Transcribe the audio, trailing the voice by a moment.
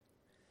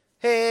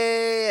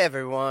Hey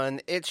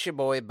everyone, it's your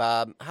boy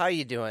Bob. How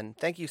you doing?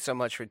 Thank you so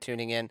much for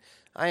tuning in.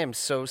 I am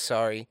so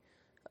sorry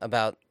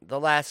about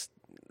the last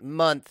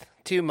month,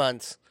 2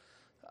 months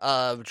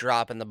of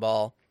dropping the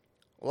ball.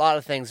 A lot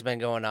of things have been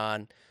going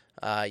on.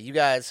 You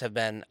guys have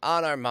been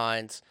on our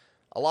minds.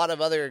 A lot of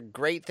other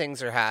great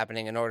things are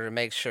happening in order to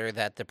make sure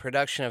that the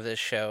production of this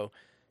show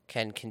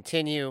can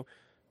continue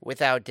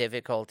without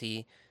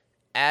difficulty.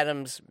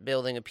 Adam's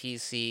building a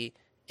PC.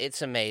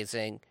 It's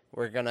amazing.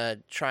 We're going to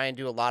try and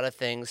do a lot of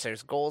things.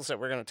 There's goals that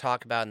we're going to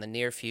talk about in the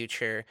near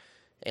future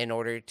in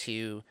order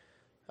to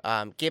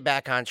get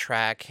back on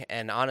track.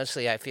 And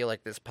honestly, I feel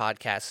like this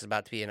podcast is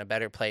about to be in a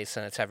better place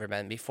than it's ever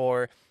been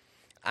before.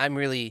 I'm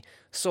really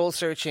soul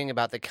searching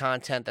about the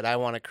content that I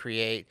want to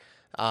create.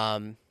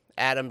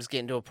 Adam's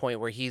getting to a point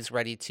where he's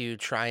ready to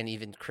try and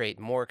even create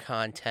more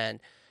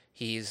content.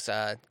 He's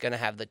going to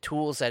have the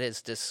tools at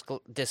his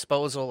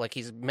disposal, like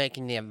he's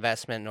making the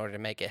investment in order to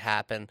make it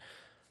happen.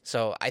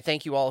 So I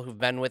thank you all who've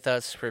been with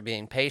us for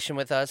being patient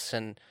with us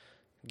and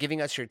giving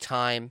us your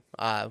time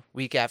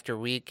week after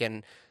week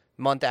and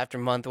month after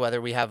month, whether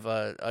we have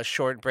a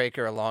short break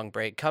or a long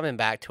break, coming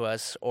back to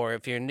us. Or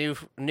if you're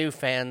new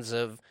fans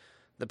of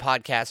the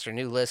podcast or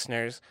new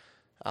listeners,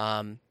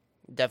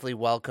 definitely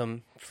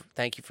welcome.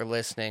 Thank you for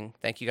listening.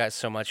 Thank you guys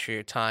so much for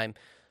your time.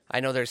 I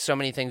know there's so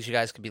many things you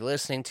guys could be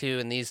listening to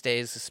in these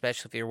days,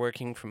 especially if you're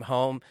working from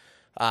home.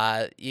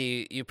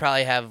 You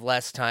probably have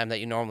less time that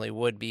you normally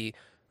would be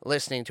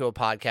listening to a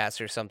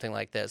podcast or something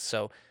like this.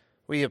 So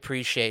we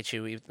appreciate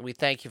you. We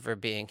thank you for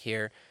being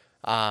here.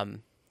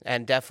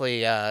 And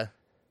definitely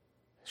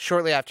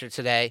shortly after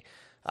today,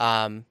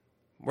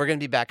 we're going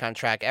to be back on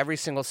track. Every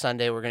single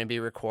Sunday we're going to be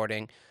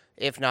recording,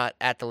 if not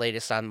at the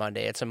latest on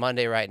Monday. It's a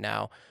Monday right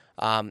now.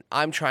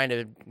 I'm trying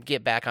to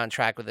get back on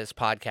track with this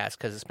podcast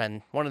because it's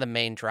been one of the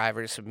main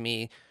drivers of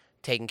me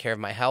taking care of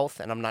my health,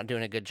 and I'm not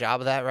doing a good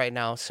job of that right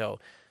now. So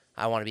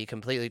I want to be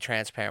completely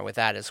transparent with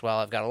that as well.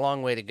 I've got a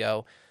long way to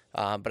go.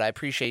 But I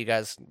appreciate you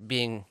guys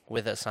being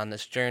with us on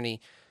this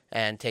journey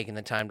and taking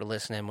the time to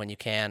listen in when you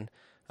can.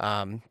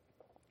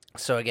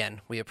 So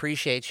again, we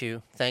appreciate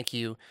you. Thank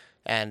you.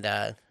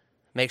 And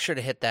make sure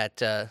to hit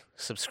that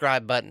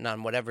subscribe button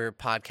on whatever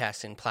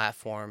podcasting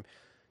platform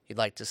you'd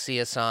like to see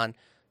us on,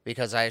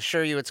 because I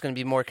assure you it's going to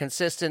be more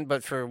consistent.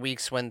 But for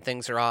weeks when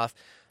things are off,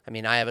 I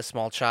mean, I have a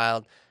small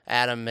child.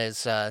 Adam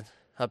is a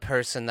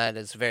person that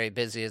is very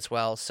busy as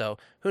well. So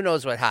who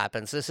knows what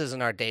happens? This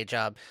isn't our day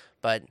job,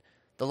 but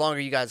the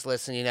longer you guys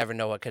listen, you never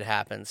know what could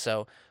happen.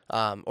 So,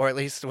 or at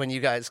least when you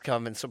guys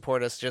come and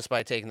support us just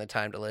by taking the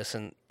time to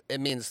listen,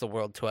 it means the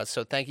world to us.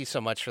 So thank you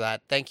so much for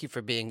that. Thank you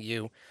for being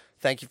you.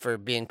 Thank you for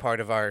being part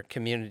of our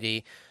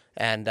community.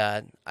 And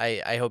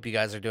I hope you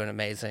guys are doing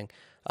amazing.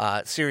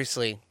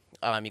 Seriously,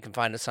 you can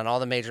find us on all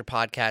the major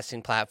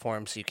podcasting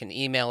platforms. You can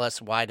email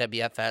us,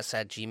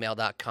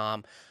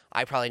 ywfs@gmail.com.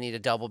 I probably need to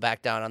double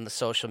back down on the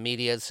social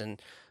medias,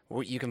 and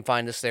you can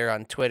find us there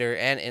on Twitter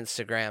and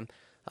Instagram.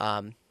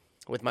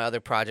 With my other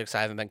projects,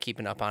 I haven't been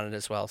keeping up on it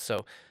as well,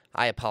 so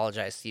I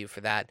apologize to you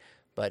for that.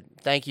 But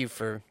thank you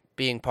for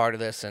being part of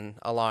this and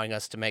allowing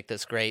us to make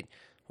this great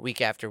week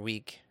after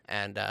week,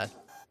 and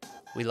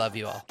we love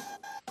you all.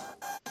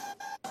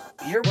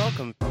 You're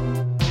welcome.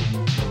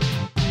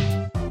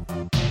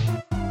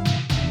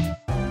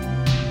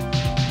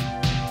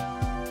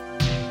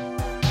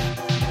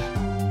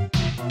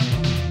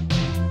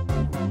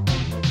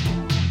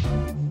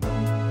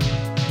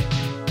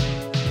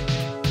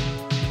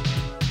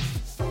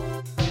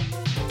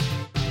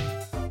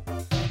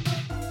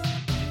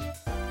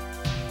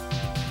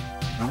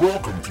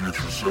 Welcome,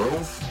 future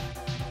self.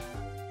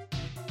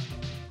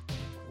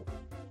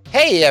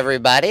 Hey,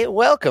 everybody.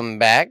 Welcome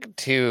back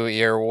to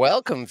your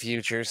Welcome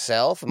Future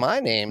Self. My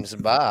name's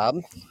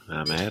Bob.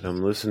 I'm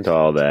Adam. Listen to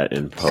all that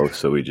in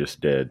post that we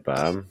just did,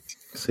 Bob.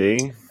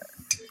 See?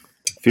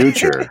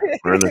 Future.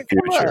 We're in the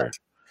future.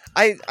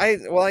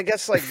 Well, I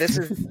guess like this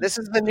is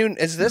the new.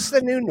 Is this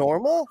the new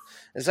normal?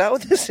 Is that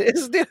what this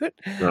is, dude?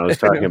 No, I was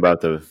talking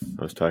about the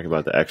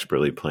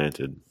expertly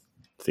planted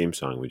theme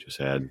song we just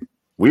had.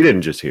 We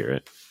didn't just hear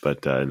it,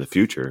 but in the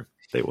future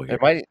they will hear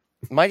it.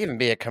 Might even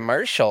be a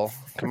commercial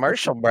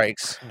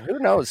breaks. Who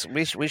knows?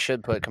 We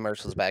should put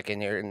commercials back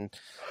in here, and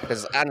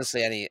because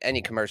honestly,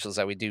 any commercials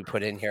that we do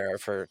put in here are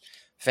for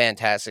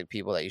fantastic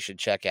people that you should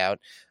check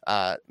out.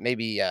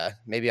 Maybe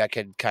I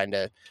could kind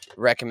of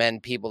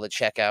recommend people to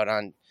check out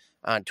on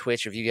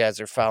Twitch if you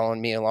guys are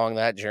following me along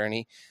that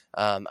journey.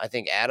 I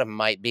think Adam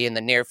might be in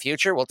the near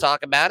future. We'll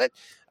talk about it.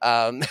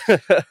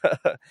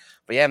 But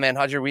yeah, man,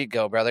 how'd your week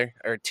go, brother?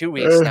 Or 2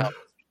 weeks now?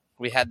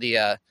 We had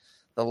the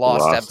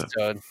lost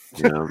episode.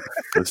 Yeah,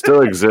 it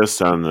still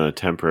exists on the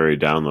temporary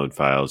download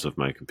files of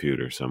my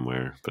computer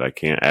somewhere, but I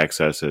can't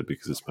access it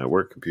because it's my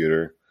work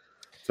computer,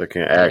 so I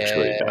can't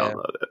actually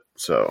download it.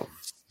 So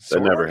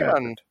that never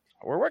happened.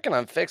 We're working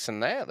on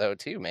fixing that though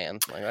too, man.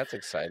 Like that's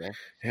exciting.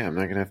 Yeah, I'm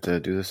not gonna have to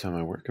do this on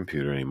my work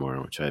computer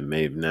anymore, which I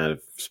may not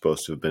have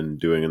supposed to have been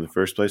doing in the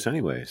first place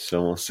anyway.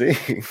 So we'll see.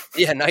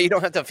 Yeah, now you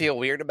don't have to feel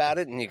weird about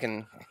it, and you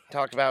can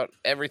talk about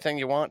everything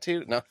you want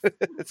to. No,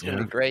 it's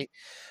gonna be great.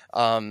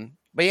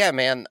 But yeah,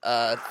 man,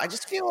 I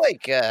just feel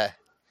like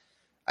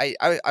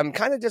I'm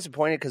kind of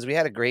disappointed because we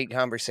had a great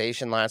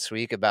conversation last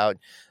week about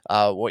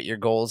what your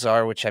goals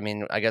are, which I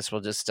mean, I guess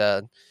we'll just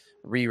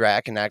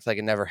re-rack and act like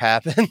it never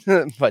happened.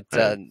 But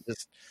Right.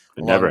 just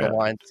It never along the happened.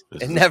 lines,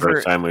 This is the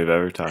first time we've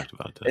ever talked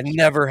about it this.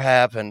 never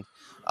happened.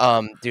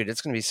 Dude,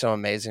 it's gonna be so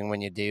amazing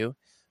when you do.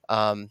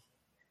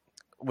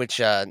 Which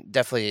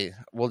definitely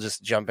we'll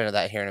just jump into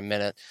that here in a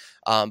minute.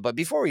 But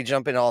before we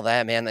jump into all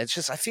that, man, it's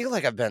just I feel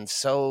like I've been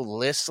so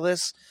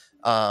listless.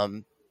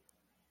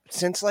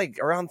 Since like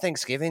around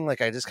Thanksgiving,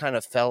 like I just kind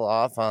of fell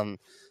off on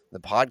the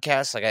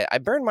podcast. Like I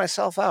burned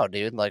myself out,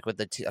 dude. Like with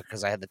the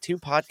because I had the two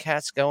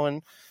podcasts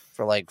going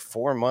for like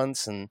 4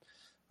 months and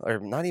or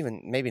not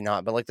even maybe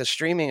not, but like the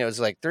streaming, it was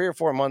like 3 or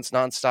 4 months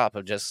nonstop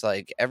of just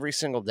like every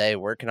single day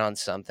working on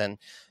something,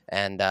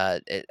 and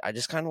I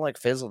just kind of like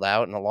fizzled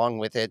out, and along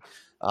with it,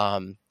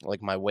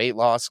 like my weight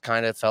loss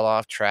kind of fell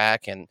off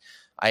track, and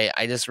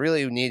I just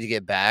really need to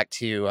get back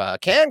to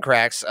can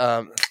cracks.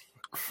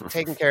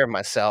 Taking care of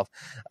myself.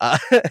 Uh,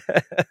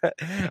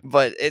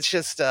 but it's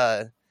just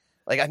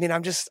like I mean I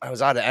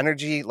was out of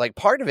energy. Like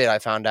part of it I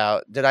found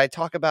out. Did I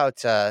talk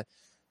about how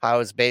I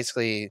was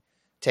basically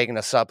taking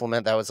a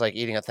supplement that was like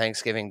eating a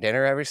Thanksgiving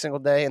dinner every single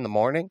day in the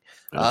morning?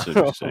 That's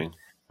interesting.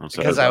 What's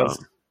that Because about?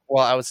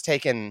 I was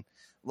taking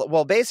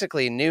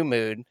basically New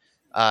Mood.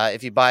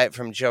 If you buy it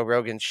from Joe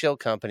Rogan's Shill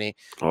Company,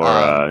 Or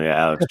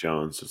Alex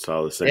Jones. It's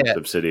all the same yeah.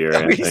 subsidiary.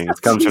 I think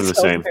it comes from the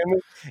same.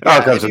 It Yeah,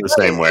 all comes from the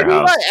same if you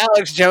warehouse. buy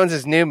Alex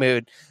Jones's New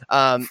Mood, It's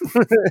not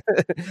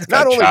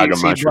got only do chaga you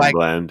see mushroom black,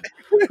 blend.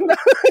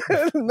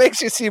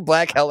 makes you see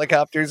black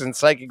helicopters and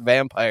psychic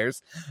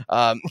vampires,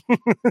 but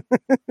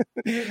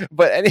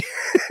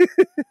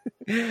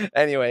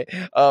anyway,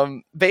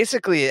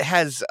 basically it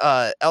has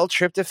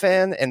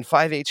L-tryptophan and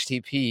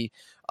 5-HTP,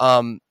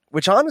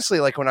 which honestly,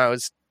 like when I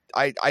was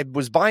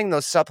buying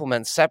those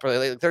supplements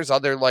separately. Like, there's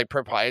other like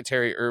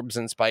proprietary herbs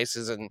and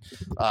spices and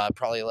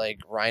probably like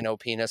rhino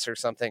penis or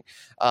something.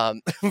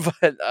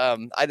 But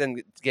I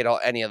didn't get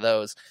any of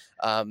those.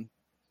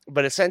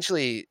 But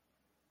essentially,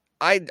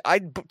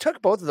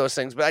 took both of those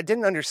things, but I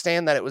didn't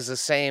understand that it was the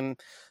same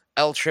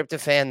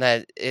L-tryptophan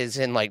that is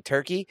in like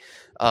turkey.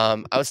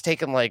 I was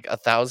taking like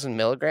 1,000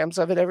 milligrams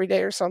of it every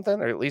day or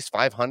something, or at least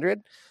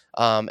 500.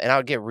 And I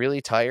would get really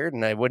tired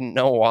and I wouldn't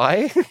know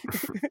why.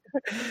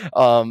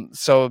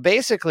 So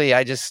basically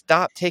I just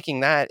stopped taking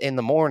that in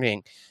the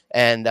morning,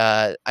 and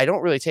I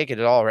don't really take it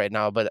at all right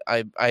now, but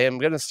I am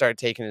going to start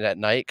taking it at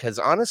night. Cause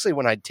honestly,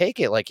 when I take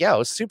it, like, yeah, I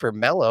was super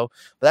mellow,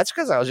 but that's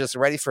because I was just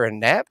ready for a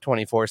nap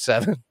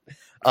 24/7.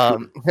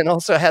 And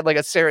also had like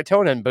a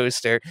serotonin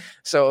booster.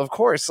 So of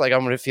course, like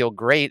I'm going to feel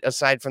great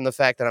aside from the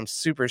fact that I'm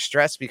super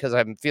stressed because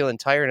I'm feeling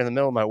tired in the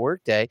middle of my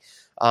workday.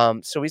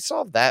 So we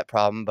solved that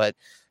problem, but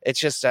it's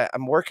just,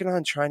 I'm working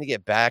on trying to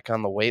get back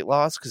on the weight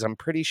loss. Cause I'm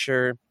pretty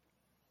sure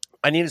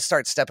I need to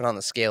start stepping on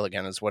the scale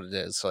again is what it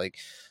is. Like,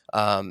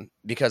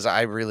 because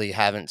I really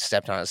haven't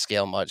stepped on a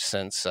scale much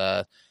since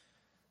like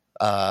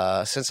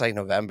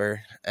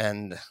November,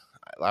 and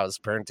I was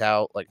burnt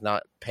out, like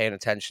not paying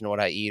attention to what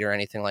I eat or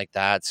anything like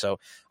that. So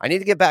I need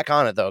to get back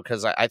on it though,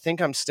 because I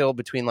think I'm still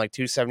between like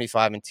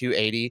 275 and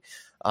 280.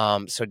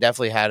 So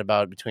definitely had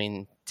about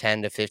between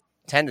 10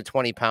 to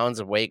 20 pounds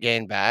of weight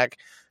gain back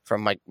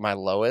from my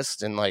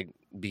lowest in like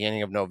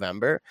beginning of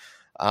November.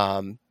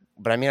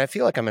 But I mean, I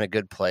feel like I'm in a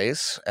good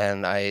place,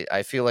 and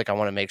I feel like I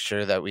want to make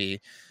sure that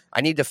I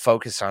need to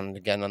focus on it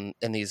again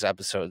in these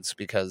episodes,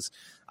 because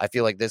I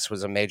feel like this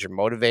was a major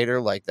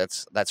motivator. Like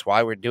that's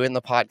why we're doing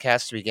the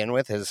podcast to begin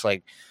with, is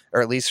like,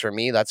 or at least for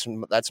me, that's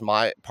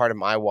my part of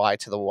my why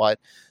to the what.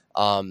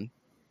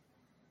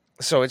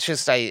 So it's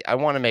just, I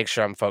want to make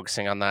sure I'm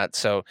focusing on that.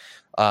 So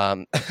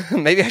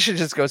maybe I should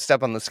just go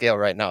step on the scale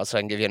right now so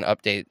I can give you an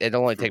update.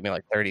 It'll only take me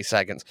like 30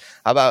 seconds.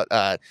 How about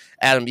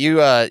Adam, you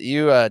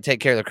take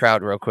care of the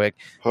crowd real quick,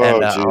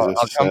 and Jesus.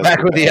 I'll come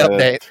back with the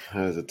update.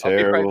 That is a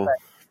I'll be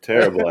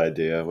terrible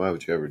idea. Why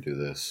would you ever do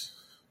this?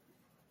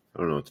 I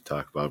don't know what to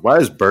talk about. Why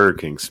does Burger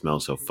King smell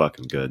so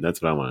fucking good?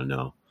 That's what I want to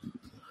know.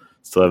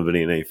 Still haven't been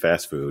eating any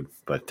fast food,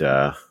 but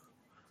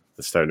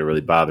it's starting to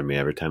really bother me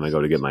every time I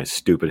go to get my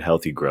stupid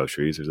healthy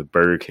groceries. There's a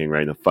Burger King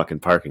right in the fucking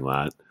parking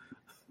lot.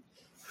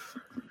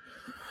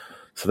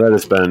 So that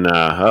has been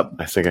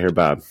I think I hear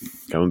Bob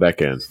coming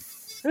back in.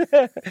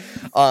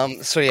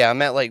 So yeah, I'm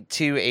at like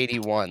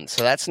 281.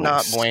 So that's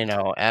not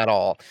bueno at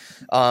all.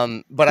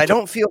 But I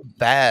don't feel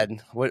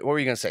bad. What were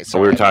you gonna say?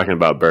 So we were talking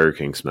about Burger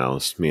King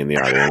smells, me and the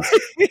audience.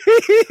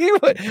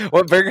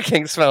 what Burger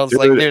King smells dude,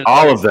 like? Dude,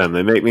 all of them.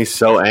 They make me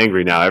so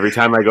angry now. Every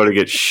time I go to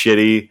get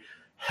shitty,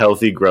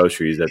 healthy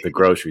groceries at the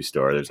grocery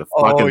store, there's a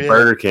fucking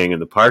Burger King in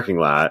the parking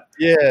lot.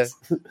 Yeah.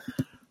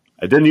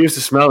 It didn't used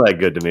to smell that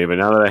good to me, but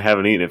now that I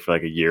haven't eaten it for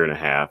like a year and a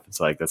half,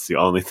 it's like that's the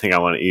only thing I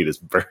want to eat is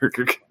Burger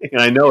King.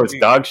 And I know it's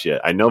dog shit.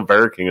 I know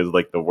Burger King is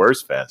like the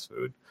worst fast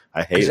food.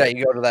 I hate it.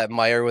 You go to that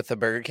Meijer with the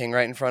Burger King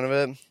right in front of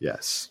it?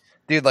 Yes.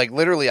 Dude, like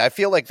literally, I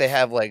feel like they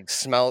have like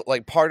smell,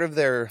 like part of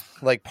their,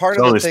 like part It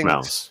of the only thing,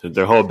 smells.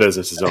 Their whole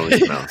business is only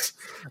smells.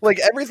 like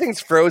everything's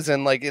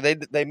frozen. Like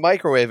they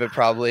microwave it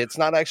probably. It's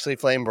not actually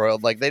flame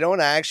broiled. Like they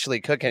don't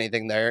actually cook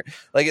anything there.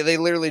 Like they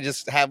literally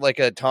just have like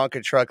a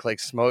Tonka truck, like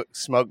smoke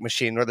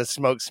machine where the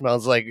smoke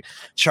smells like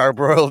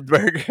charbroiled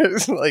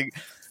burgers. Like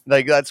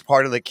that's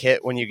part of the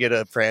kit when you get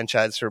a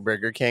franchise for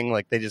Burger King.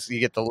 Like you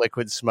get the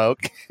liquid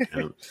smoke.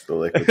 It's the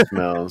liquid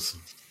smells.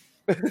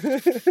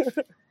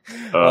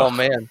 Oh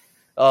man.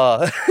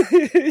 I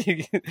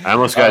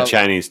almost got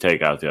Chinese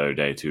takeout the other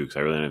day too because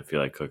I really didn't feel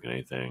like cooking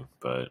anything,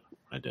 but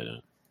I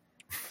didn't.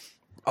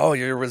 Oh,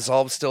 your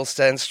resolve still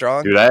stands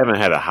strong, dude. I haven't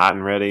had a hot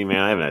and ready, man.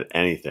 I haven't had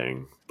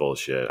anything.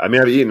 Bullshit. I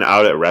mean, I've eaten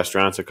out at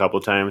restaurants a couple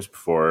times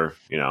before,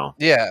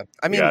 Yeah,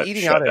 I mean,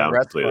 eating out at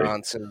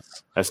restaurants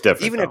that's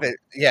different. Even if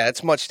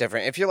it's much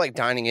different. If you're like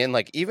dining in,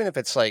 like even if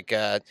it's like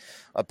a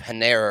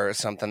Panera or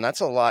something,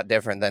 that's a lot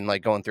different than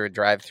like going through a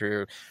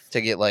drive-through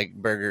to get like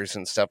burgers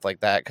and stuff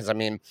like that. Because I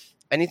mean,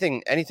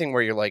 anything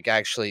where you're like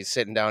actually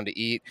sitting down to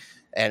eat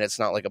and it's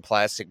not like a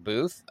plastic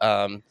booth,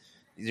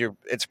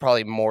 it's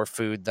probably more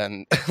food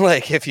than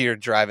like if you're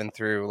driving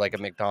through like a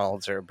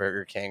McDonald's or a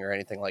Burger King or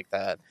anything like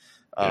that.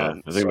 I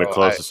think the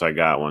closest I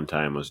got one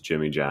time was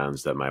Jimmy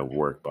John's that my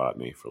work bought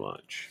me for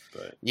lunch.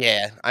 But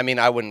yeah, I mean,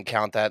 I wouldn't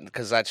count that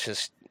because that's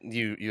just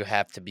you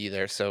have to be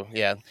there. So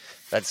yeah,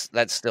 that's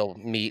still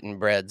meat and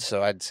bread.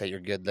 So I'd say you're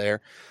good there.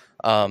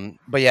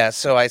 But yeah,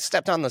 so I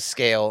stepped on the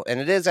scale, and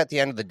it is at the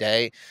end of the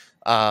day,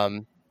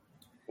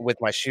 with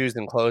my shoes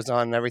and clothes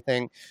on and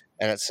everything,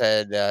 and it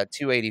said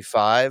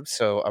 285.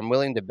 So I'm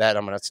willing to bet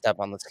I'm going to step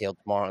on the scale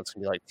tomorrow. It's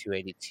going to be like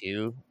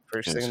 282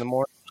 first thing in the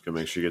morning. Just gonna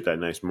make sure you get that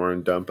nice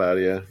morning dump out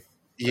of you.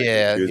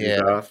 Yeah.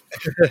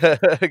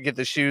 Get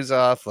the shoes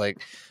off,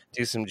 like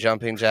do some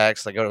jumping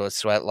jacks, like go to a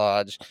sweat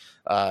lodge,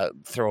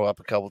 throw up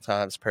a couple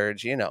times,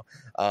 purge,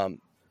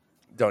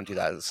 don't do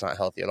that. It's not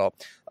healthy at all.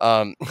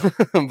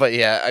 But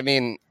yeah, I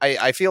mean,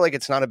 I feel like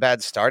it's not a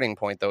bad starting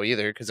point though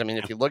either. Cause I mean,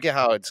 if you look at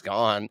how it's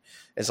gone,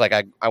 it's like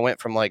I went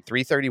from like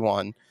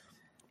 331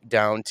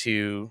 down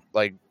to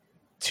like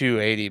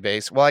 280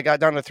 base. Well, I got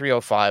down to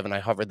 305 and I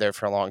hovered there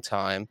for a long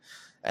time.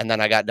 And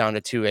then I got down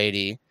to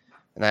 280.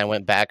 And then I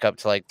went back up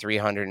to like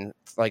 300,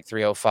 like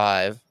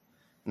 305.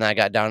 And then I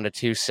got down to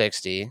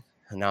 260.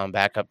 And now I'm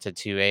back up to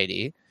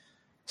 280.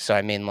 So,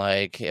 I mean,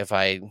 like, if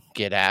I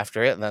get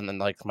after it, then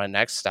like, my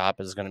next stop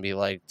is going to be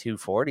like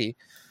 240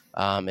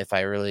 if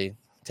I really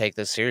take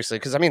this seriously.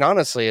 Because, I mean,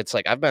 honestly, it's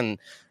like I've been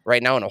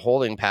right now in a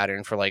holding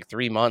pattern for like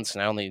 3 months.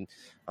 And I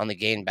only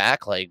gained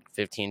back like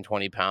 15,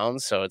 20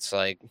 pounds. So, it's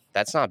like,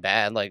 that's not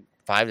bad. Like,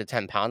 5 to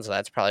 10 pounds of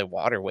that's probably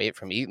water weight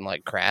from eating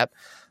like crap.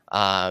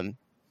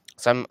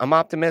 So I'm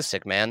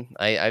optimistic, man.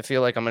 I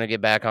feel like I'm going to get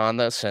back on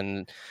this.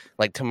 And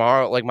like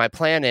tomorrow, like my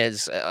plan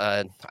is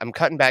I'm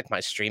cutting back my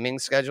streaming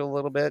schedule a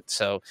little bit.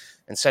 So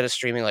instead of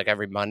streaming like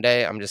every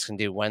Monday, I'm just going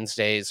to do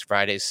Wednesdays,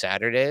 Fridays,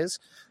 Saturdays.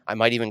 I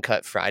might even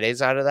cut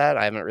Fridays out of that.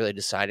 I haven't really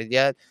decided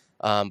yet.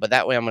 But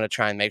that way I'm going to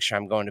try and make sure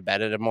I'm going to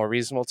bed at a more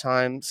reasonable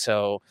time.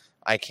 So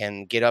I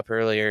can get up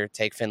earlier,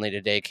 take Finley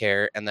to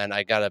daycare. And then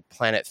I got a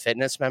Planet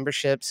Fitness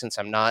membership since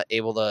I'm not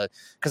able to,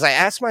 because I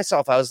asked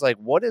myself, I was like,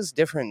 what is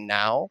different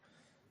now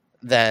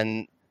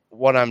than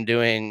what I'm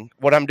doing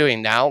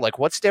now? Like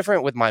what's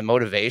different with my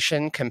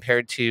motivation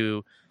compared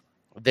to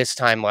this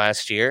time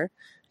last year?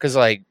 Because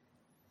like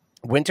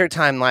winter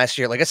time last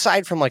year, like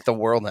aside from like the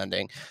world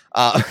ending,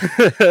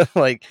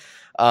 like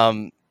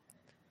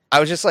I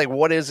was just like,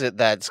 what is it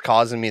that's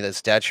causing me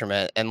this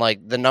detriment? And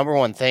like the number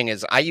one thing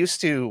is I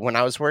used to, when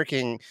I was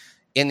working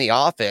in the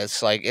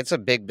office, like it's a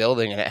big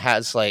building and it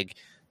has like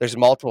there's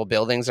multiple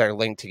buildings that are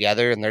linked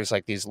together and there's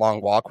like these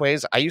long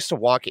walkways. I used to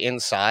walk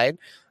inside.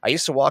 I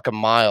used to walk a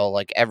mile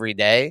like every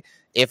day,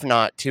 if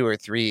not 2 or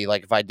 3.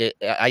 Like if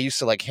I used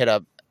to like hit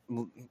a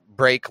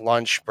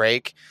lunch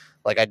break.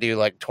 Like I do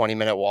like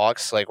 20-minute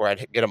walks, like where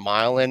I'd get a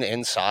mile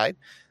inside.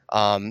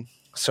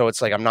 So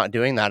it's like, I'm not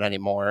doing that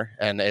anymore.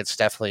 And it's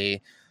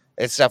definitely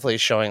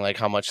showing like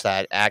how much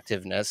that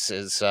activeness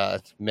is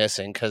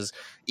missing. Cause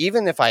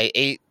even if I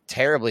ate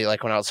terribly,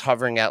 like when I was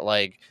hovering at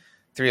like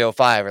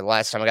 305 or the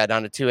last time I got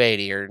down to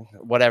 280 or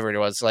whatever it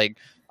was, like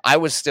I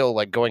was still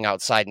like going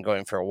outside and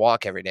going for a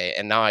walk every day.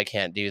 And now I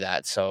can't do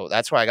that. So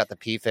that's why I got the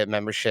PFIT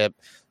membership.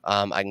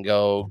 I can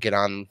go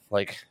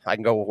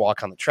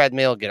walk on the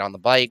treadmill, get on the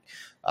bike,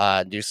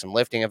 do some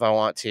lifting if I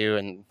want to,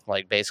 and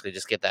like basically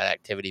just get that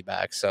activity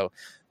back. So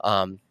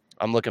I'm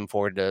looking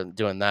forward to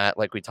doing that.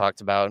 Like we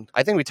talked about,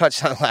 I think we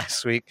touched on it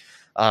last week,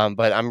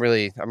 but I'm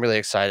really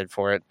excited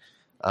for it.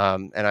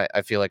 And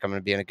I feel like I'm going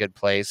to be in a good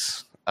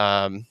place.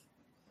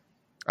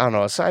 I don't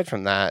know. Aside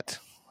from that,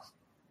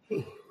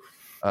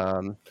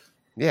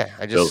 yeah,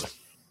 I just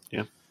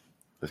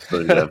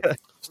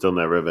still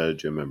never have had a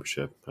gym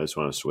membership. I just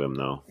want to swim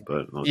though,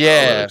 but those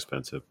are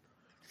expensive.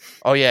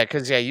 Oh yeah,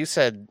 because you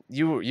said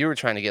you were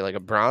trying to get like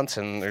a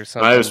Bronson or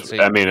something.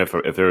 I mean, if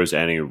there was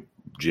any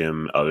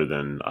gym other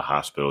than a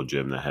hospital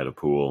gym that had a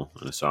pool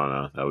and a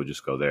sauna, I would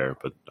just go there.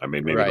 But I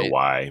mean, maybe the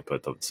Y,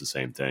 but it's the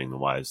same thing. The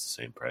Y is the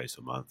same price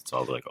a month. It's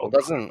all like over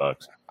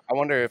 $100. I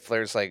wonder if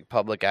there's like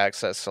public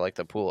access to like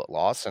the pool at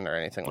Lawson or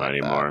anything Not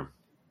like that. anymore.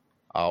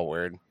 Oh,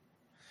 weird.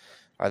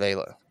 Are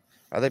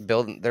they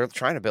building? They're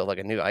trying to build like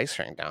a new ice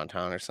rink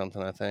downtown or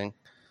something. I think.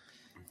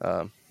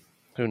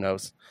 Who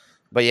knows?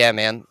 But yeah,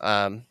 man.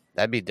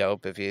 That'd be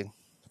dope if you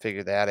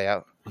figured that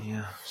out.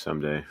 Yeah,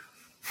 someday.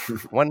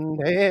 One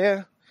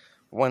day,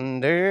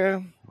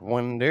 wonder.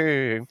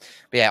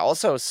 But yeah.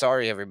 Also,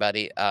 sorry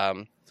everybody.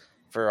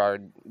 For our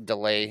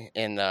delay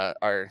in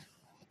our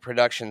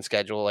production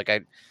schedule. Like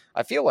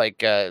I feel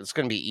like it's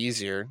going to be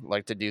easier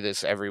like to do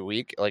this every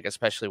week. Like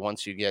especially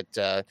once you get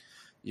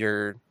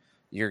your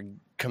your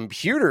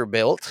computer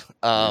built. If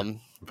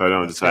I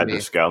don't It's decide gonna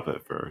to scalp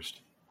it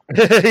first.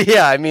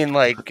 yeah, I mean,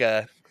 like,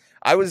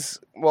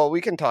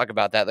 we can talk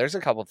about that. There's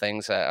a couple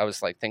things that I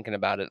was like thinking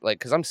about it, like,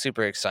 because I'm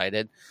super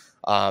excited.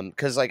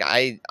 Because like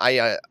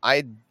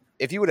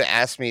if you would have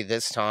asked me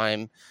this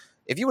time,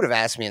 if you would have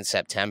asked me in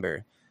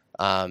September,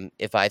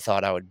 if I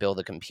thought I would build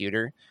a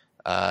computer,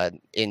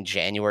 in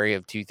January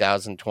of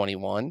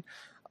 2021,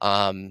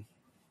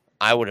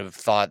 I would have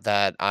thought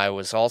that I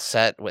was all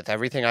set with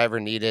everything I ever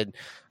needed,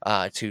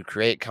 to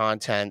create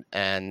content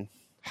and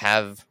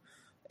have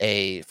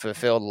a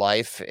fulfilled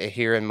life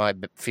here in my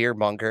fear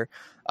bunker.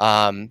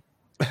 Um,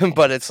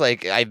 but it's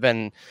like I've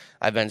been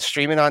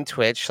streaming on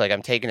Twitch. Like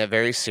I'm taking it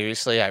very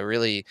seriously. I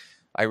really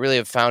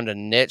have found a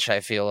niche.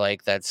 I feel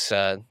like that's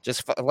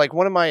like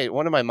one of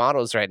my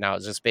mottos right now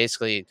is just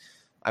basically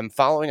I'm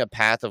following a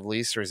path of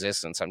least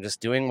resistance. I'm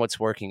just doing what's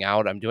working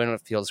out. I'm doing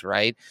what feels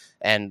right,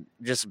 and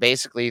just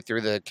basically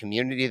through the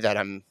community that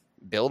I'm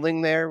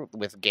building there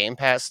with Game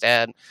Pass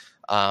Dad.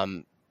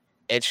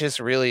 It's just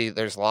really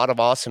there's a lot of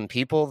awesome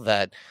people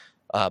that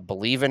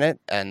believe in it,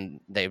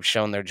 and they've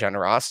shown their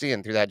generosity,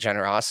 and through that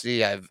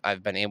generosity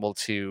I've been able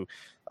to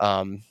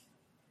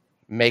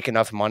make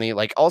enough money.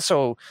 Like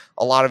also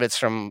a lot of it's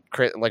from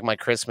like my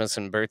Christmas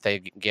and birthday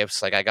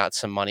gifts. Like I got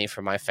some money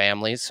from my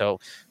family, so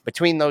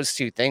between those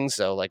two things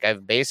though, like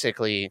I've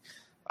basically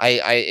I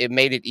it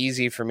made it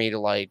easy for me to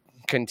like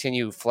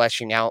continue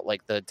fleshing out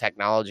like the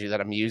technology that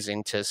I'm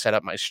using to set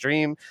up my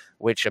stream,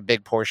 which a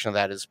big portion of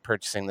that is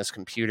purchasing this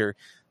computer,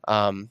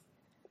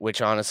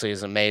 which honestly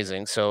is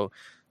amazing. So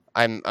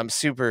I'm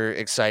super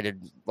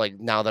excited like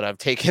now that I've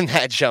taken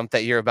that jump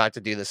that you're about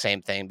to do the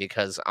same thing,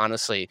 because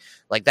honestly,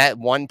 like that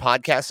one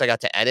podcast I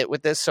got to edit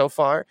with this so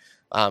far,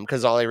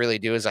 because all I really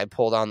do is I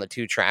pulled on the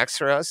 2 tracks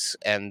for us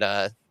and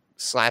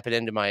slap it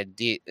into my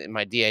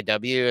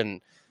DAW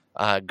and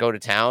go to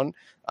town.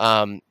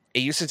 It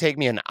used to take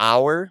me an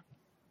hour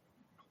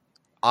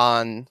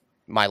on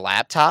my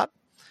laptop,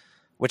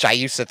 which I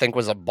used to think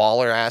was a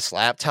baller ass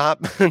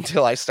laptop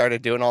until I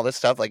started doing all this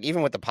stuff. Like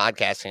even with the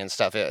podcasting and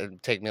stuff, it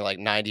would take me like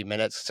 90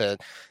 minutes to,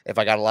 if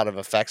I got a lot of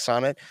effects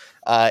on it.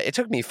 It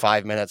took me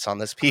 5 minutes on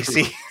this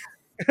PC.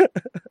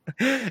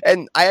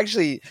 And I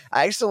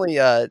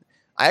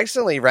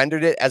accidentally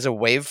rendered it as a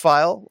WAV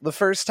file the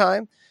first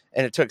time,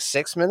 and it took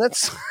 6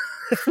 minutes.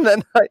 And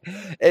then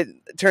it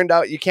turned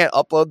out you can't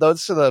upload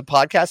those to the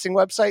podcasting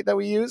website that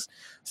we use.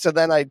 So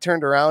then I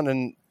turned around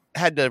and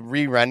had to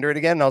re-render it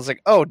again. And I was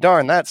like, oh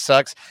darn, that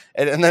sucks.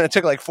 And then it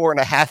took like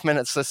 4.5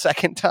 minutes the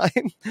second time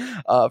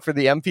for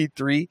the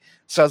MP3.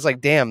 So I was like,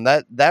 damn,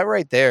 that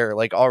right there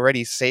like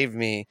already saved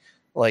me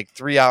like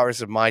 3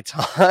 hours of my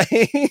time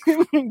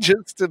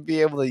just to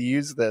be able to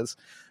use this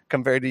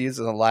compared to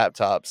using a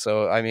laptop.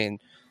 So I mean,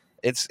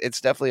 it's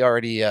definitely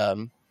already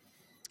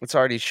it's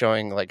already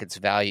showing like its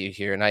value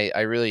here. And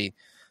I really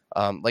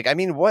like, I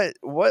mean, what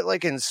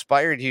like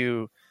inspired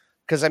you?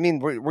 Because I mean,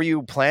 were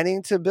you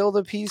planning to build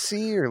a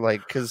PC or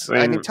like? Because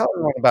I mean, tell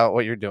everyone about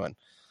what you're doing.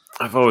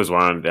 I've always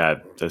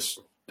wanted this.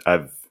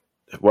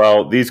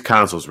 These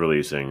consoles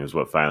releasing is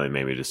what finally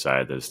made me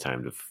decide that it's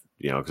time to,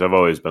 because I've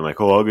always been like,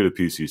 oh, I'll get a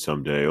PC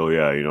someday. Oh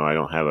yeah, I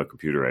don't have a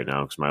computer right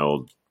now because my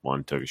old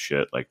one took a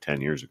shit like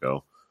 10 years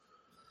ago.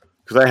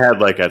 Because I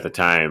had like at the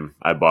time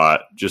I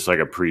bought just like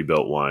a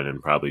pre-built one in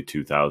probably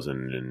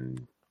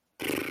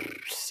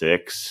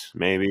 2006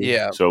 maybe.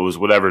 Yeah. So it was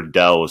whatever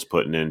Dell was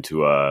putting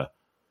into a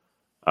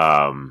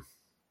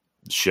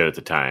shit at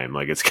the time.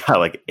 Like it's got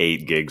like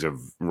 8 gigs of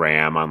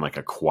RAM on like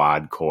a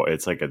quad core.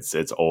 It's like it's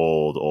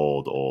old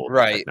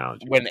right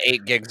technology. When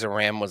 8 gigs of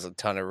RAM was a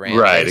ton of RAM,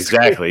 right?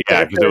 Exactly.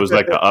 Yeah, because it was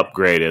like the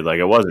upgraded. Like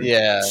it wasn't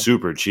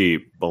super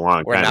cheap a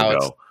long time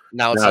ago.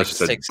 Now it's like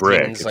just a 16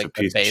 brick. is It's like a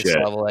the piece of base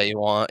shit. level that you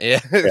want.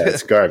 Yeah,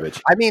 it's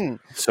garbage. I mean,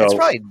 so it's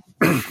probably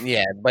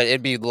but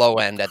it'd be low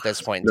end at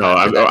this point. No,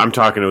 I'm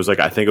talking. It was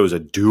like I think it was a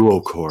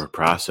dual core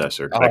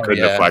processor. Oh, I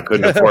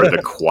couldn't afford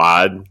the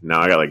quad.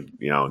 Now I got like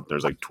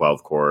there's like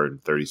 12 core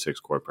and 36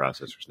 core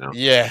processors now.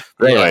 Yeah.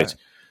 But anyways,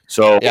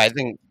 so yeah,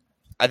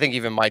 I think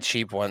even my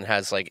cheap one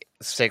has like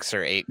 6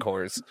 or 8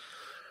 cores.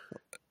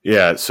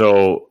 Yeah,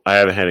 so I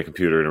haven't had a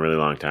computer in a really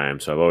long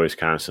time, so I've always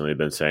constantly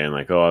been saying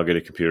like, "Oh, I'll get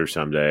a computer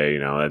someday."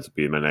 That's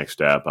be my next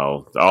step.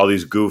 All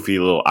these goofy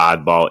little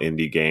oddball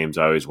indie games.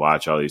 I always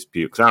watch all these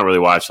people because I don't really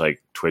watch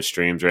like Twitch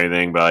streams or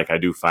anything, but like I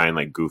do find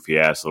like goofy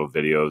ass little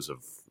videos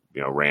of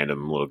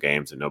random little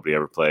games that nobody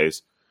ever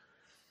plays.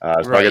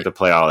 So I get to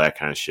play all that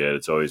kind of shit.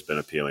 It's always been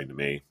appealing to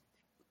me.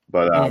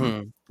 But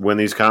Mm-hmm. when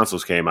these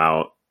consoles came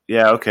out,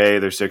 yeah, okay,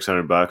 they're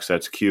 $600.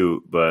 That's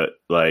cute, but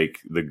like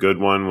the good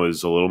one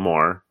was a little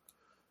more.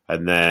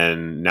 And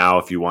then now,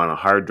 if you want a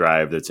hard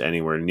drive that's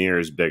anywhere near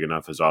as big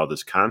enough as all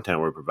this content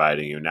we're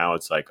providing you, now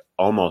it's like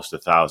almost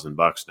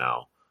 $1,000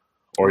 now.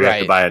 Or you have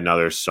to Right. buy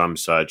another some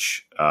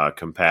such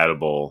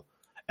compatible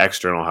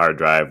external hard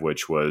drive,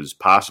 which was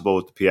possible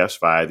with the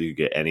PS5. You could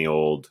get any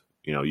old,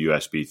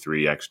 USB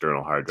 3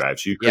 external hard drive.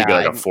 So you could Yeah, get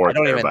like a I four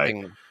don't even terabyte,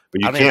 think but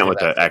I you don't even can't think with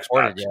the that's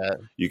supported Xbox.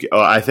 yet.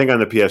 I think on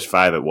the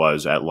PS5 it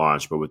was at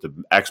launch, but with the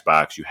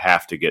Xbox you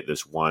have to get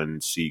this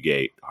one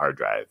Seagate hard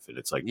drive, and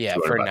it's like Yeah,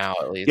 for $200. now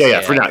at Yeah, least.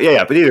 yeah, for now,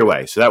 yeah. But either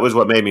way, so that was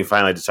what made me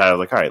finally decide. I was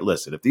like, all right,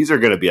 listen, if these are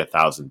going to be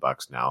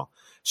 $1,000 now,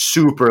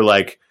 super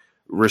like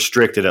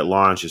restricted at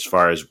launch as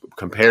far as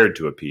compared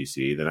to a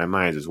PC, then I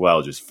might as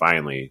well just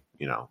finally,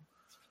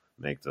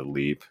 make the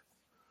leap.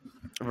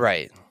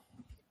 Right.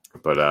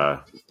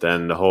 But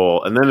then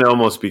then it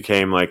almost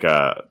became like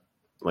a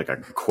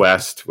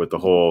quest with the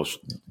whole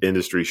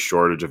industry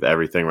shortage of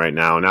everything right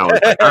now. Now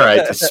it's like, all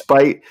right,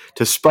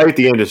 to spite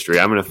the industry,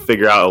 I'm going to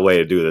figure out a way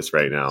to do this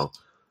right now.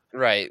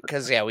 Right,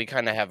 because yeah, we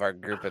kind of have our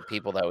group of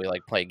people that we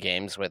like play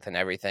games with and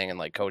everything, and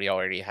like Cody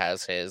already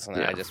has his, and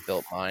then I just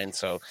built mine.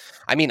 So,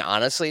 I mean,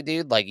 honestly,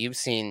 dude, like you've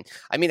seen,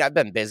 I mean, I've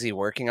been busy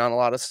working on a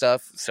lot of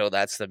stuff, so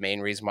that's the main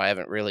reason why I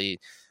haven't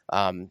really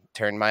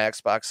turned my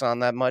Xbox on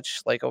that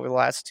much, like over the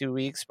last 2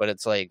 weeks. But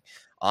it's like,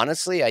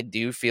 honestly, I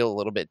do feel a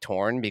little bit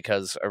torn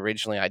because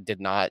originally I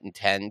did not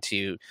intend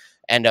to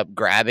end up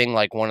grabbing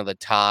like one of the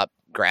top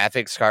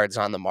graphics cards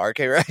on the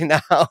market right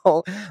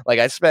now. Like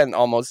I spent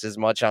almost as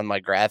much on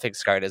my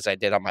graphics card as I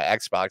did on my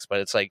Xbox, but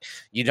it's like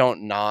you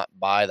don't not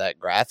buy that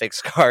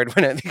graphics card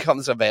when it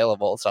becomes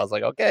available. So I was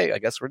like, okay, I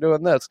guess we're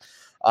doing this.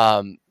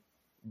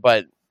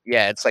 But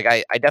yeah, it's like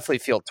I definitely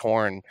feel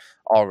torn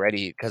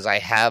already because I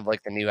have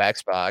like the new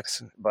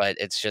Xbox, but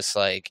it's just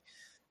like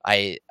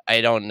I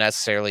don't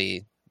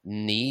necessarily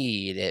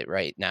need it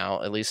right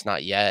now, at least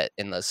not yet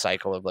in the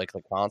cycle of like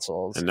the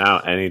consoles. And now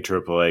any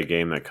AAA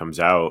game that comes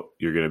out,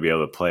 you're going to be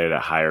able to play it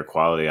at higher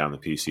quality on the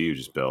PC you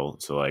just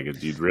built. So like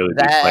you'd really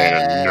be playing a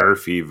That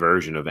nerfy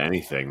version of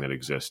anything that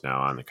exists now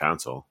on the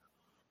console.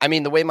 I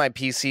mean, the way my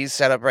PC's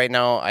set up right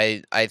now,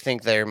 I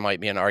think there might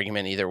be an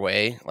argument either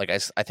way. Like,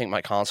 I think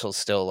my console's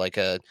still like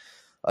a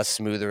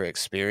smoother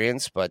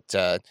experience, but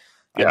Yeah,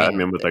 I mean,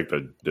 mean with like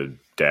the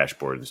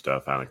dashboard and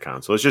stuff on a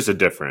console, it's just a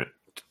different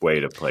way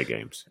to play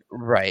games.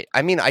 right.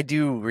 I mean, I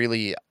do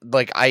really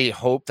like, I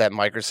hope that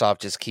Microsoft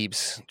just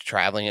keeps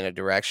traveling in a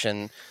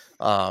direction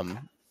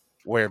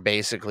where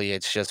basically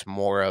it's just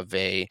more of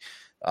a,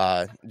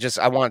 just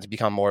I want it to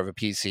become more of a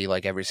PC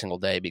like every single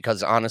day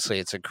because honestly,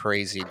 it's a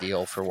crazy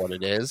deal for what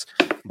it is.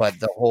 But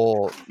the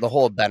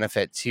whole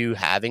benefit to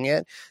having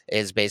it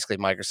is basically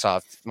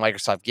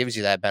Microsoft gives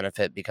you that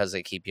benefit because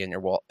they keep you in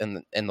your wall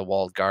in the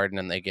walled garden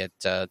and they get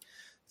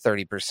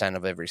 30%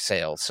 of every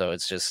sale. So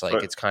it's just like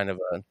But it's kind of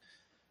a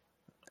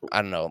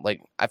I don't know.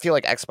 Like I feel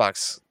like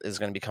Xbox is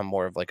going to become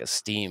more of like a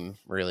Steam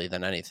really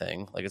than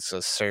anything. Like it's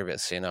a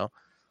service, you know.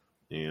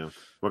 yeah,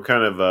 what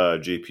kind of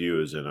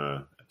GPU is in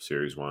a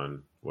Series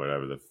One,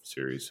 whatever the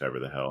series, ever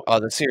the hell? Oh,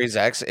 the Series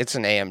X, it's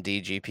an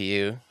AMD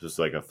GPU. Just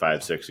like a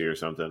 560 or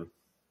something,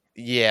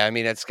 Yeah, I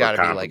mean it's or got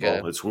to be like a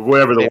comparable. It's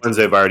whatever the 50. ones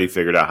they've already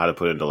figured out how to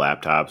put into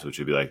laptops, which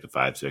would be like the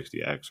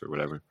 560X or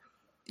whatever.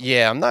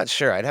 Yeah, I'm not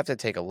sure. I'd have to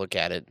take a look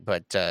at it,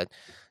 but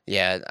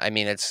yeah, I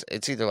mean it's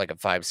either like a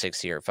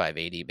 560 or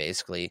 580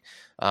 basically.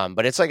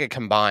 But it's like a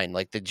combined,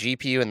 like the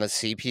GPU and the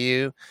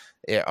CPU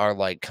are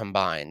like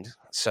combined. Hmm.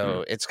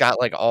 So it's got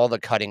like all the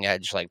cutting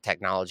edge like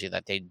technology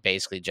that they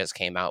basically just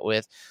came out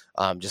with.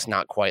 Just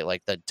not quite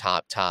like the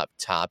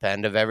top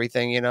end of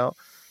everything, you know.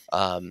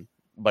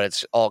 But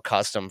it's all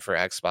custom for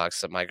Xbox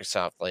that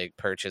Microsoft like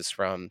purchased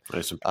from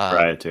There's some uh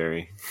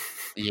proprietary.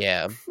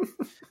 yeah.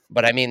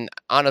 But I mean,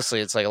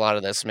 honestly, it's like a lot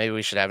of this. Maybe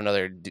we should have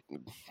another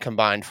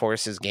combined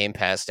forces Game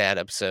Pass stat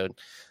episode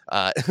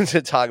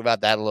to talk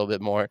about that a little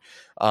bit more.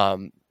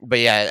 But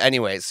yeah,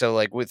 anyway, so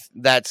like with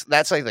that's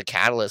like the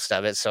catalyst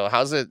of it. So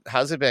how's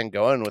it been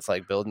going with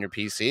like building your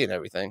PC and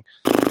everything?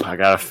 I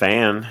got a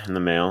fan in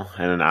the mail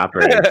and an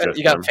operating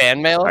You got system.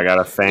 fan mail? I got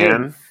a Dude,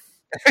 fan.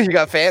 you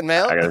got fan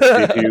mail? I got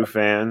a CPU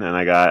fan, and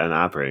I got an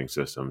operating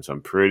system. So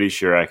I'm pretty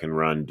sure I can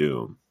run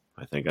Doom.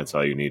 I think that's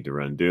all you need to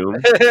run Doom.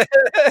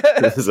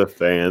 This is a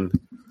fan.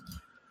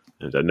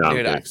 And, no, I'm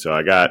Dude, kidding. So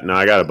I got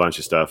a bunch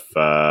of stuff.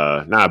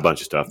 Not a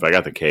bunch of stuff, but I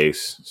got the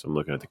case. So I'm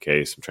looking at the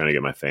case. I'm trying to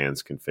get my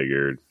fans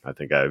configured. I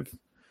think I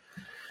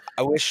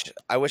wish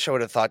I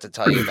would have thought to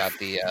tell you about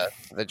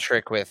the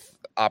trick with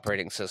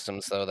operating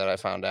systems though that I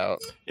found out.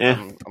 yeah.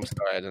 I'm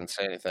sorry I didn't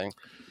say anything.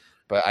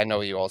 But I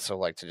know you also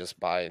like to just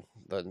buy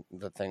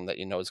the thing that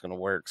you know is going to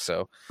work.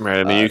 So Right.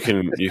 I mean,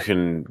 you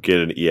can get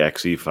an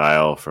exe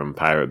file from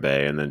Pirate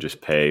Bay and then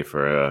just pay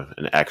for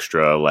an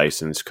extra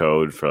license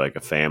code for like a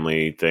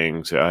family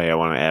thing. So, oh, yeah, I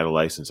want to add a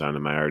license onto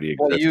my already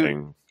well,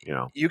 existing.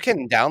 you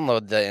can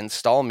download the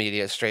install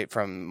media straight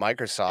from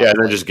Microsoft. Yeah, and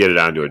then like, just get it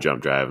onto a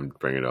jump drive and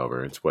bring it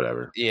over. It's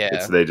whatever.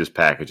 yeah. They just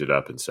package it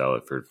up and sell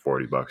it for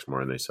 $40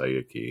 more, and they sell you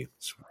a key.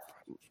 It's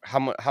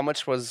How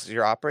much was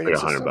your operating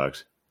Like system?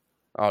 $100.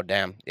 Oh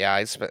damn. Yeah,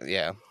 I spent.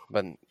 Yeah,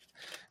 but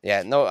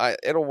yeah, no,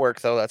 it'll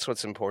work though. That's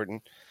what's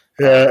important.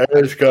 Yeah, I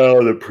it's got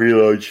all the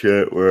preload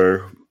shit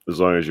where as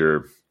long as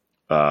your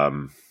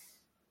um,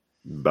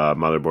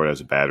 motherboard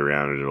has a battery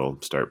on it,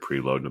 it'll start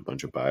preloading a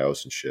bunch of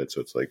BIOS and shit. So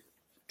it's like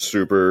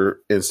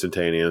super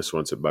instantaneous.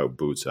 Once it about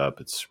boots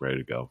up, it's ready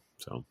to go.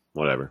 So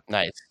whatever.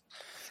 nice.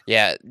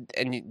 Yeah,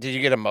 and did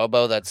you get a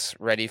Mobo that's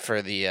ready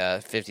for the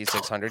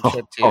 5600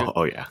 chip too?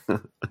 Oh yeah.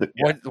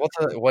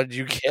 What did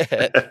you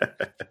get?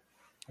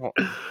 Well,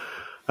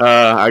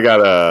 I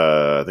got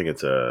I think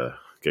it's a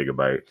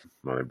gigabyte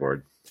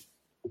motherboard.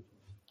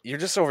 you're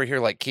just over here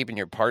like keeping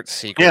your parts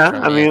secret Yeah,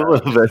 from I me. mean a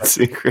little bit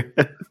secret.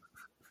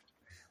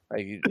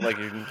 Like you.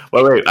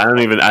 Well, wait,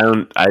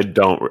 I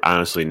don't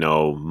honestly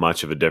know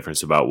much of a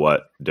difference about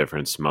what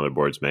difference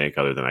motherboards make,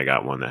 other than I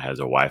got one that has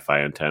a Wi-Fi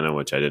antenna,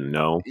 which I didn't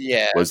know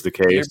Yeah, was the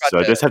you're case. about So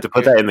I to. just have to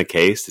put that in the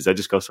case. Does that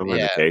just go somewhere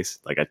in Yeah. the case?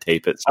 Like I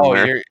tape it Oh,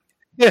 somewhere? you're.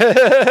 Is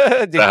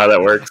that how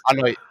that works? I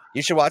know.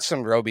 You should watch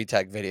some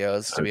Robitech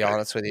videos. To be Okay.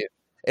 honest with you,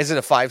 is it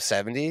a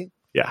 570?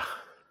 Yeah.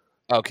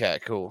 Okay,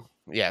 cool.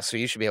 Yeah, so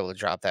you should be able to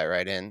drop that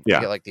right in. Yeah.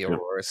 You get like the Yep.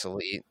 Aurora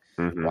Elite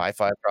hmm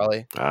Wi-Fi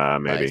probably.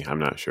 Maybe. Nice. I'm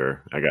not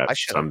sure. I got I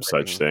should have some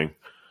such thing.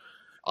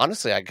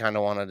 honestly, I kind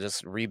of want to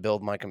just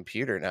rebuild my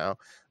computer now.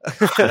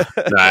 No,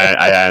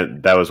 I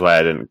that was why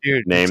I didn't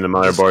Dude, name the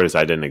just motherboard, is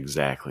I didn't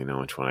exactly know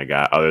which one I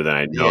got, other than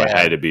I know it yeah.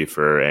 had to be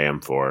for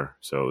AM4,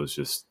 so it was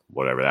just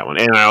whatever that one.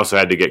 And I also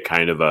had to get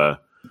kind of a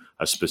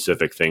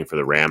specific thing for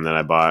the RAM that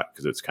I bought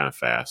because it's kind of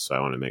fast, so I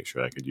want to make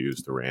sure I could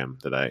use the RAM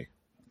that I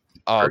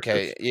Oh,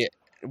 purchased. okay. Yeah.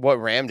 What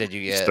RAM did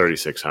you It's get?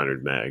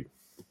 3600 meg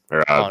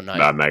or Oh, nice.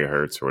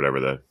 megahertz or whatever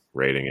the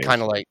rating is.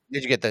 Kind of like,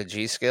 did you get the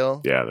G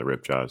Skill? Yeah, the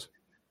Ripjaws.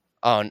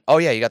 Oh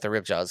yeah, you got the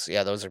Ripjaws.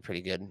 Yeah, those are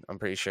pretty good. I'm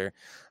pretty sure.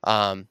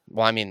 Well,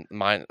 I mean,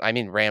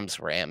 RAM's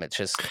RAM. It's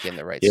just getting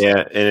the right Yeah,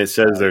 stuff. and it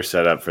says they're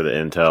set up for the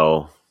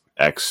Intel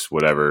X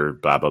whatever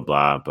blah blah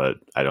blah, but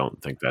I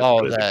don't think that's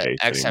Oh, really the the case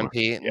anymore.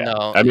 XMP. Yeah,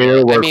 No, I mean yeah.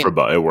 it'll work for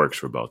both. It works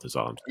for both. Is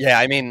all I'm saying. Yeah,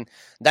 I mean,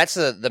 that's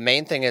the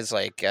main thing is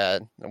like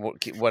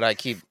what I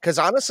keep, because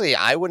honestly,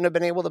 I wouldn't have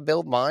been able to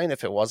build mine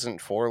if it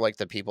wasn't for like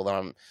the people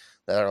that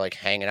are like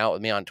hanging out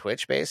with me on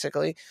Twitch,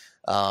 basically.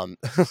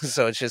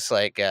 So it's just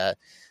like I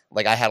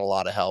had a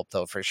lot of help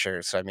though for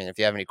sure. So I mean, if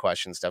you have any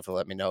questions, definitely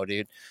let me know,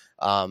 dude.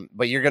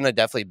 But you're gonna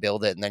definitely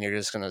build it, and then you're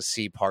just gonna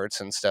see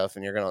parts and stuff,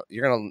 and you're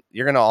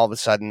gonna all of a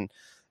sudden,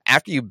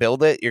 after you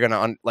build it, you're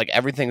gonna like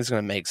everything's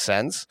gonna make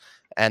sense,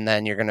 and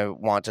then you're gonna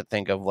want to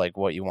think of like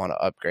what you want to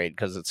upgrade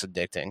because it's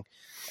addicting.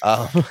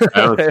 I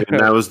don't think,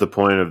 and that was the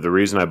point of the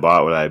reason I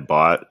bought what I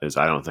bought, is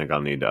I don't think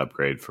I'll need to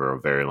upgrade for a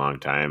very long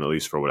time, at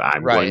least for what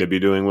I'm going to be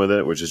doing with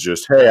it, which is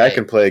just, hey, I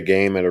can play a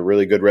game at a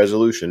really good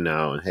resolution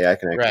now, and hey, I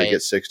can actually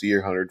get 60 or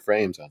 100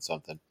 frames on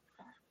something.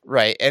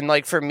 Right. And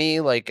like for me,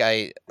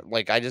 I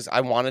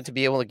wanted to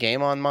be able to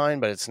game on mine,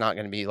 but it's not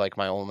going to be like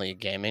my only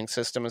gaming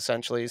system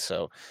essentially.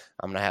 So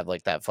I'm going to have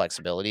like that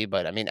flexibility,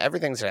 but I mean,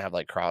 everything's going to have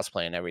like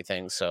crossplay and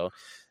everything. So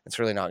it's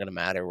really not going to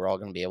matter. We're all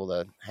going to be able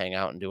to hang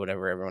out and do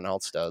whatever everyone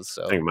else does.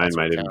 So I think mine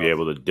might even be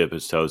able to dip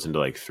its toes into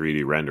like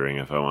 3D rendering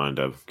if I wanted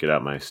to get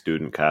out my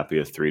student copy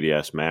of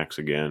 3ds Max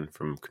again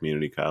from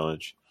community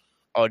college.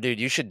 Oh, dude,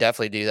 you should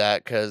definitely do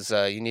that because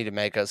you need to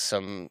make us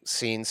some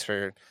scenes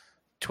for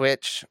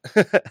Twitch.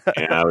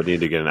 Yeah, I would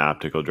need to get an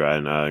optical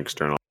drive and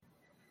external.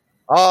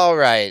 All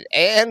right,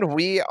 and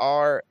we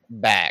are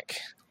back.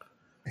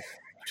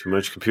 Too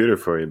much computer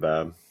for you,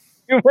 Bob.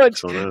 Too much.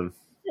 What's going on?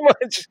 Too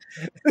much.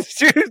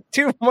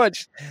 Too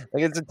much.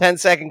 Like it's a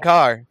 10-second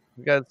car.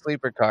 We got a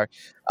sleeper car.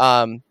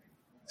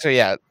 So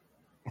yeah,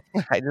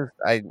 I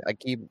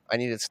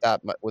need to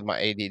stop with my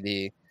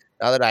ADD.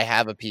 Now that I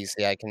have a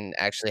PC, I can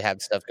actually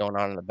have stuff going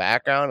on in the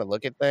background and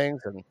look at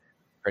things and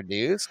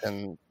produce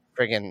and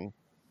friggin',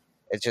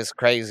 it's just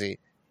crazy.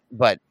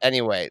 But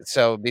anyway,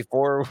 so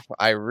before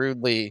I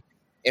rudely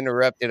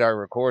interrupted our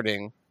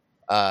recording,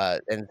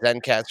 and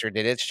Zencaster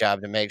did its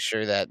job to make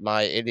sure that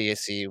my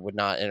idiocy would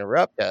not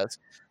interrupt us.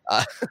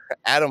 Uh,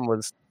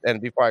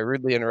 and before I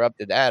rudely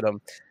interrupted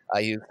Adam,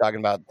 he was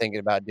thinking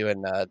about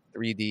doing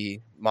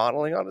 3D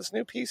modeling on his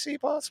new PC,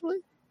 possibly.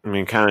 I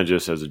mean, kind of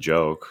just as a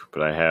joke,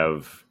 but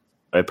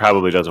it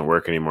probably doesn't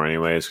work anymore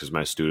anyways because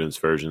my student's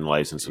version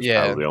license is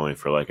probably only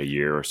for like a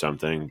year or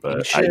something.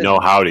 But I know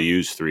how to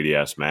use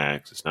 3ds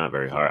Max. It's not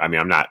very hard. I mean,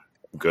 I'm not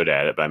good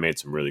at it, but I made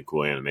some really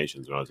cool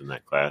animations when I was in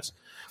that class.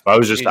 But I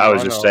was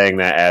just saying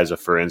that as a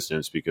for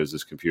instance because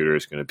this computer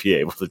is going to be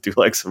able to do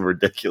like some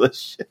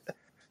ridiculous shit.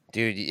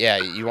 Dude, yeah,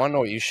 you want to know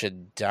what you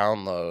should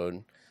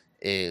download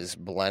is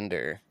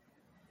Blender.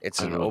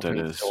 It's an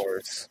open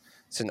source.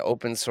 It's an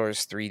open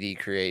source 3D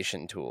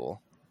creation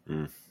tool.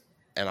 And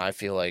I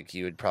feel like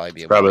you would probably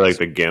be able probably to like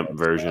the GIMP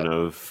version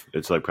of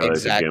it's like probably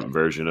like the GIMP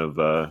version of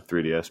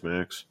 3ds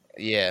Max.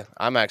 Yeah,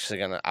 I'm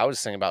actually I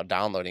was thinking about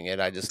downloading it.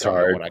 I just it's don't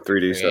hard. know what I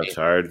 3D stuff's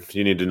hard.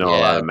 You need to know a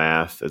lot of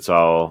math. It's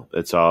all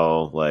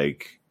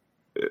like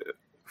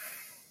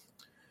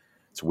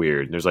it's It's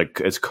weird. There's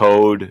like it's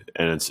code,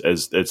 and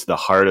it's the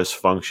hardest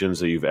functions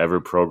that you've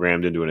ever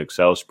programmed into an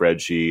Excel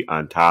spreadsheet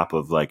on top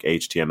of like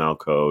HTML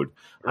code,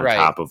 on Right.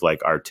 top of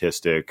like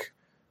artistic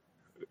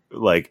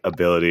like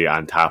ability,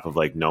 on top of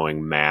like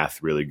knowing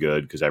math really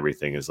good because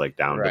everything is like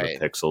down to the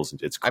pixels.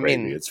 It's crazy. I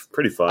mean, it's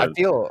pretty fun.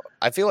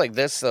 I feel like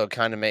this though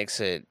kind of makes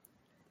it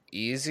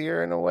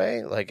easier in a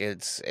way. Like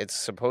it's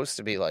supposed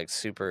to be like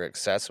super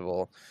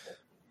accessible.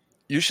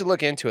 You should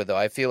look into it though.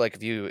 I feel like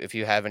if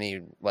you have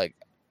any like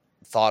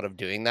thought of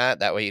doing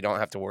that way you don't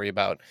have to worry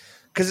about,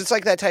 because it's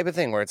like that type of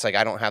thing where it's like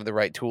I don't have the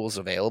right tools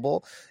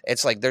available.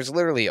 It's like there's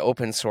literally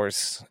open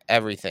source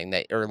everything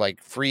that, or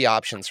like free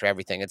options for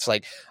everything. It's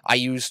like I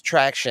use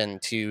Traction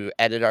to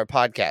edit our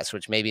podcast,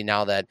 which maybe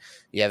now that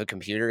you have a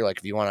computer, like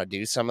if you want to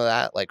do some of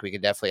that, like we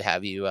could definitely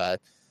have you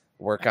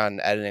work on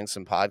editing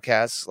some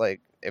podcasts,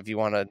 like if you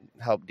want to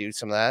help do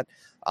some of that.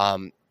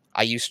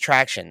 I use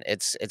Traction.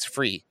 It's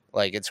free.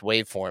 Like it's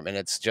waveform, and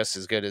it's just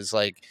as good as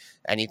like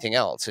anything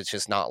else. It's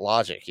just not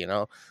Logic, you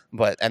know.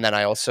 But and then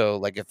I also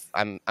like if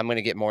I'm going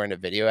to get more into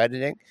video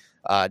editing,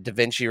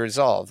 DaVinci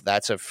Resolve,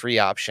 that's a free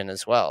option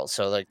as well.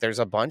 So like there's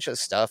a bunch of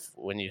stuff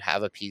when you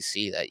have a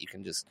PC that you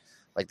can just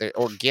like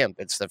or GIMP.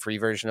 It's the free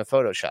version of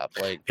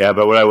Photoshop. Like yeah,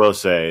 but what I will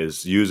say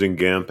is using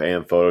GIMP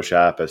and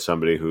Photoshop as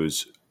somebody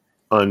who's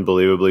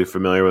unbelievably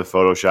familiar with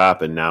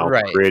Photoshop and now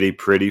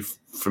pretty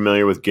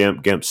familiar with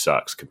GIMP. GIMP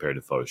sucks compared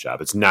to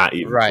Photoshop. It's not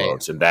even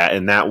close. And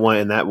that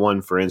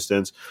one, for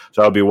instance.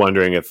 So I'll be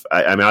wondering if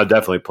I mean I'll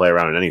definitely play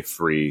around in any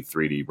free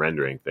 3D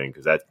rendering thing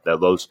because that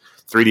those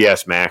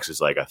 3ds Max is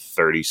like a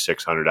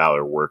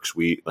 $3,600 work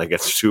suite. Like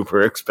it's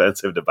super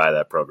expensive to buy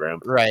that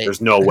program. Right.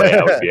 There's no way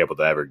I would be able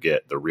to ever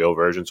get the real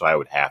version, so I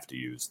would have to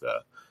use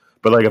the.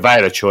 But like if I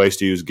had a choice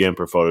to use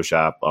GIMP or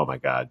Photoshop, oh my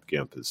god,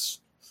 GIMP is.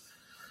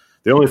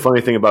 The only funny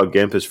thing about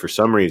GIMP is for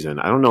some reason,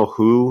 I don't know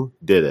who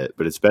did it,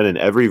 but it's been in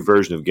every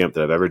version of GIMP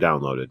that I've ever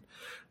downloaded.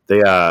 They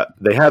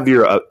have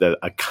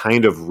a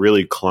kind of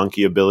really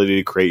clunky ability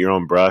to create your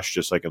own brush,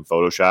 just like in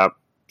Photoshop,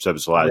 except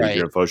it's a lot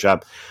easier in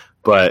Photoshop.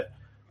 But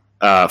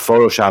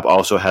Photoshop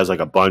also has like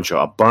a bunch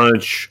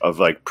of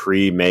like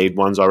pre-made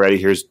ones already.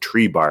 Here's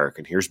tree bark,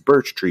 and here's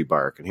birch tree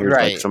bark, and here's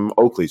like some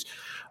oak leaves.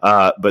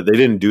 But they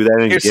didn't do that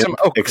in GIMP,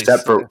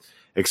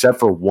 except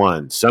for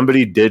one.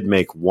 Somebody did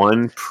make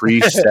one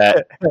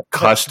preset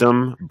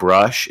custom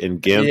brush in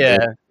GIMP.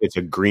 Yeah. It's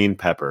a green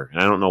pepper. And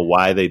I don't know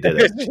why they did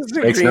it. It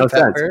makes no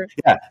sense.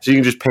 Yeah. So you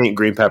can just paint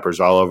green peppers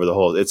all over the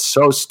whole. It's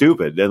so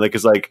stupid. And like,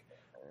 it's like,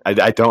 I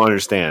don't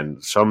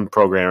understand. Some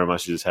programmer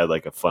must have just had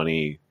like a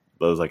funny,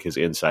 that was like his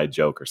inside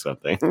joke or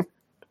something.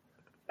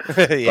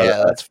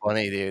 Yeah, that's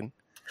funny, dude.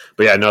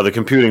 But yeah, no, the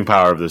computing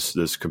power of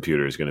this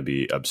computer is going to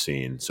be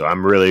obscene. So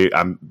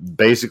I'm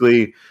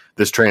basically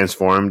this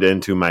transformed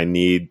into my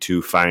need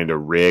to find a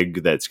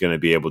rig that's going to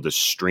be able to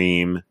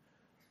stream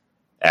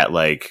at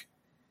like,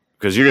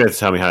 because you're going to have to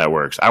tell me how that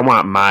works. I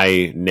want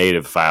my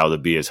native file to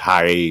be as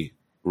high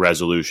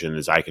resolution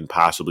as I can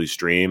possibly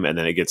stream, and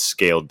then it gets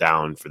scaled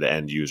down for the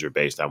end user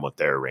based on what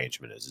their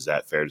arrangement is. Is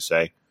that fair to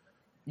say?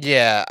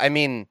 Yeah, I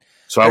mean,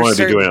 so I want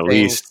to be doing at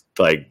least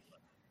like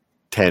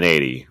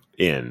 1080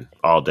 in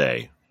all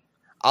day.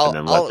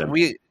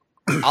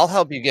 I'll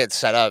help you get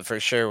set up for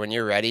sure when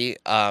you're ready.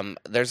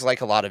 There's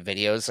like a lot of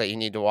videos that you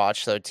need to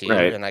watch though too,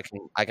 and I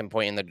can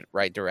point you in the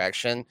right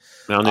direction.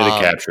 I'll need a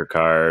capture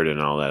card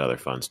and all that other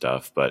fun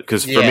stuff, but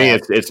because for me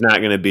it's not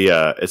going to be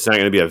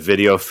a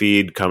video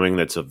feed coming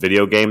that's a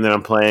video game that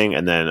I'm playing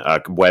and then a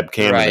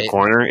webcam in the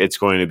corner. It's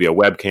going to be a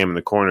webcam in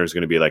the corner is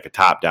going to be like a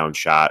top down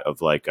shot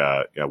of like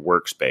a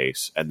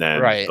workspace, and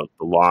then the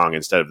long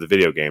instead of the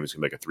video game is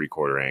going to be like a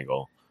 3/4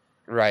 angle.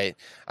 Right.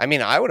 I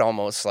mean, I would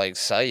almost like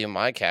sell you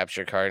my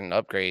capture card and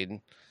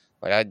upgrade.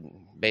 Like I'd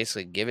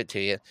basically give it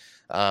to you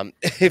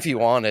if you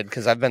wanted,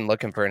 because I've been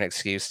looking for an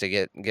excuse to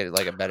get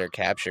like a better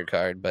capture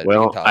card. But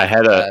I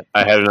had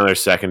another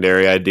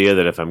secondary idea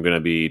that if I'm going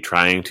to be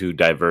trying to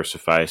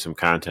diversify some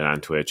content on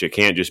Twitch, it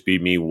can't just be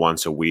me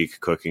once a week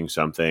cooking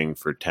something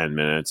for 10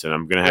 minutes, and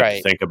I'm going to have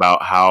to think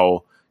about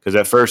how. Because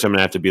at first I'm going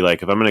to have to be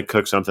like, if I'm going to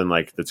cook something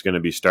like that's going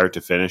to be start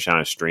to finish on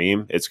a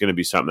stream, it's going to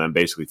be something I'm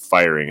basically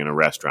firing in a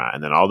restaurant.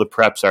 And then all the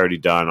prep's already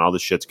done. All the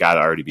shit's got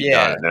to already be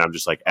done. And then I'm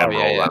just like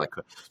emerald on the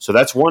cook. So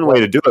that's one way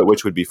to do it,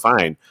 which would be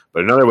fine.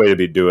 But another way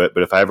to do it,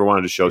 but if I ever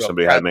wanted to show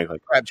somebody how to make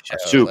like a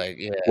soup,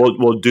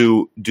 we'll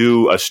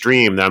do a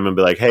stream. Then I'm going to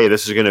be like, hey,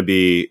 this is going to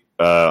be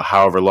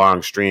however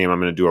long stream. I'm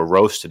going to do a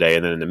roast today.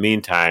 And then in the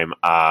meantime,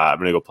 I'm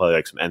going to go play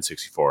like some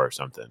N64 or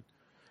something.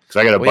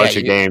 Because I got a bunch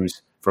of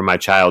games from my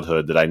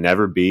childhood that I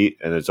never beat,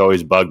 and it's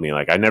always bugged me.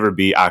 Like I never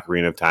beat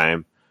Ocarina of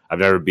Time. I've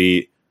never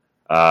beat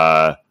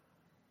like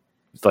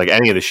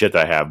any of the shit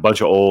that I have. A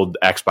bunch of old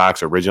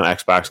original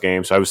Xbox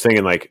games. So I was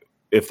thinking like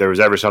if there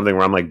was ever something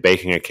where I'm like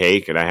baking a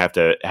cake and I have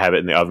to have it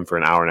in the oven for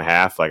an hour and a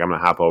half, like I'm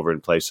gonna hop over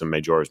and play some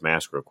Majora's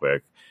Mask real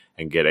quick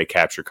and get a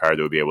capture card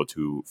that would be able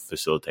to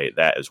facilitate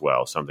that as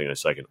well. Something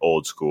that's like an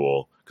old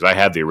school, because I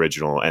have the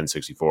original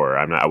N64.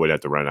 I would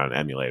have to run on an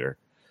emulator.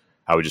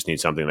 I would just need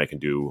something that can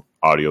do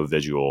audio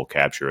visual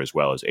capture as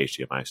well as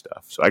HDMI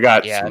stuff. So I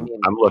got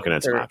I'm looking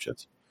at some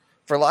options.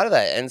 For a lot of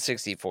that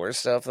N64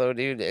 stuff, though,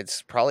 dude,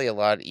 it's probably a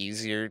lot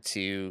easier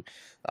to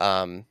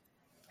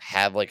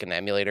have like an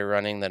emulator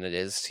running than it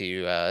is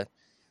to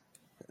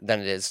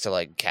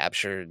like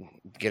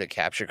get a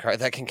capture card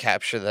that can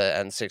capture the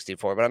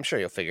N64. But I'm sure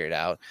you'll figure it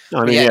out. No,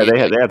 I But mean, yeah, yeah, dude,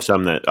 like, they have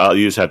some that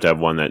you just have to have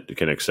one that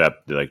can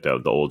accept like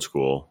the old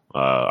school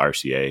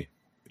RCA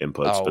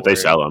inputs, oh, but they word.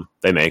 sell them,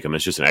 they make them.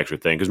 It's just an extra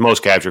thing because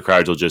most capture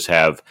cards will just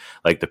have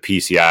like the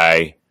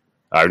PCI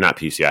or not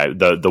PCI,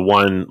 the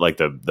one like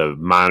the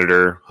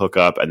monitor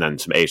hookup and then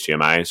some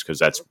HDMI's because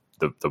that's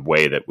the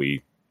way that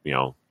we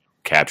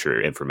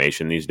capture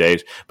information these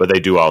days. But they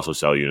do also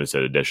sell units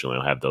that additionally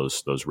will have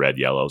those red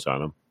yellows on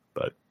them.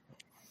 But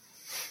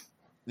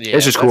it's Yeah,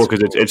 just cool that's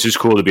because cool. it's just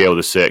cool to be able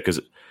to sit because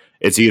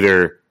it's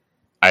either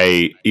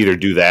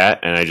do that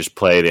and I just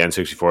play the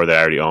N64 that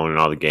I already own and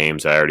all the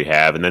games that I already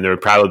have, and then there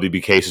would probably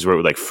be cases where it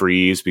would like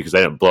freeze because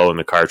I didn't blow in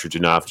the cartridge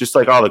enough, just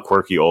like all the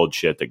quirky old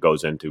shit that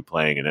goes into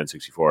playing an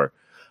N64.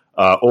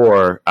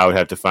 Or I would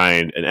have to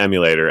find an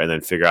emulator and then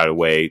figure out a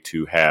way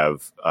to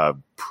have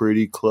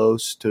pretty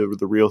close to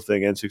the real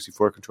thing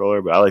N64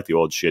 controller. But I like the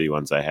old shitty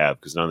ones I have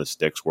because none of the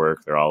sticks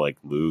work; they're all like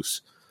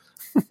loose.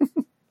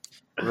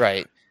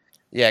 Right.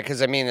 Yeah,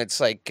 because I mean, it's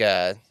like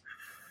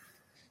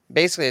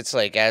basically it's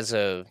like as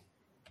of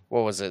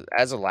what was it?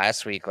 As of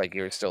last week, like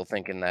you were still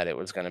thinking that it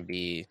was going to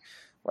be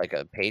like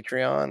a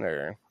Patreon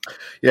or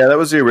Yeah, that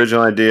was the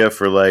original idea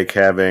for like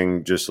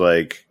having just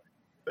like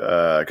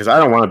because I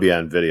don't want to be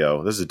on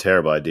video. This is a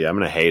terrible idea. I'm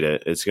going to hate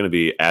it. It's going to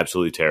be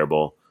absolutely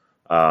terrible.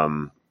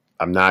 I'm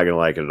not going to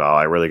like it at all.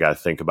 I really got to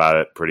think about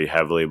it pretty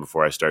heavily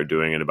before I start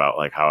doing it about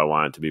like how I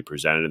want it to be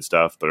presented and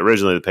stuff. But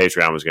originally, the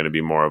Patreon was going to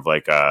be more of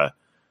like a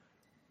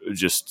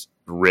just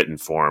written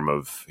form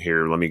of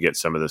here. Let me get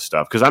some of this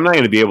stuff because I'm not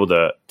going to be able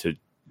to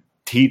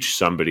teach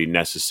somebody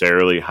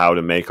necessarily how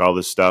to make all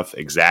this stuff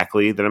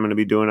exactly that I'm going to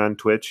be doing on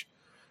Twitch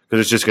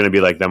because it's just going to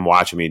be like them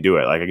watching me do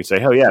it. Like I can say,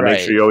 hell yeah, make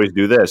sure right, you always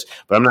do this,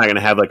 but I'm not going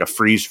to have like a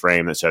freeze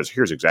frame that says,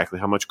 here's exactly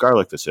how much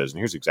garlic this is, and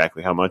here's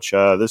exactly how much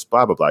this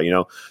blah blah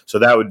blah. So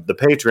that would the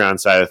Patreon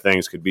side of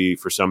things could be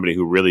for somebody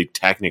who really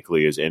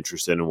technically is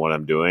interested in what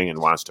I'm doing and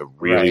wants to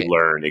really right.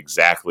 learn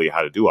exactly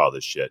how to do all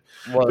this shit.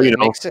 Well, But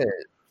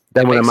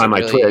then it when I'm makes on it my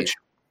really Twitch,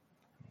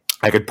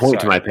 I could point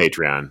to sorry. my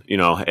Patreon.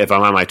 If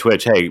I'm on my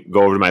Twitch, hey,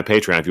 go over to my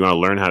Patreon if you want to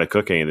learn how to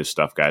cook any of this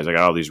stuff, guys. I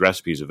got all these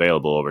recipes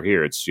available over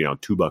here. It's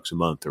 $2 a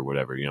month or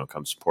whatever.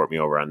 Come support me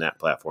over on that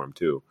platform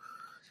too.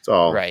 It's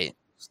all Right.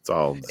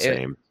 the It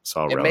same. It's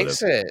all it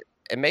relative.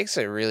 makes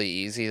it really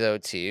easy though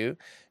too,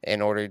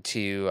 in order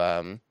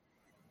to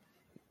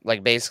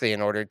like basically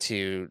in order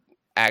to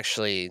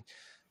actually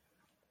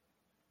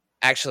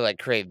like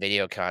create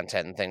video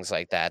content and things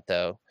like that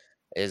though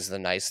is the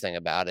nice thing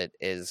about it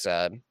is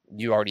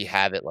you already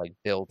have it like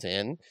built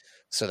in,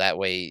 so that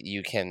way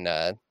you can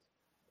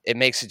it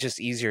makes it just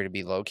easier to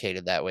be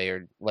located that way,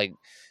 or like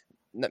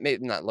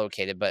maybe not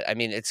located, but I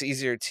mean it's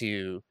easier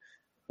to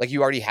like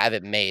you already have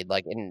it made,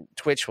 like, and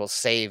Twitch will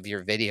save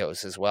your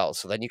videos as well.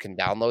 So then you can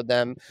download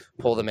them,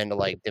 pull them into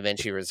like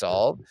DaVinci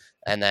Resolve,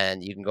 and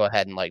then you can go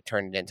ahead and like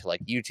turn it into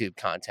like YouTube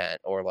content,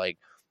 or like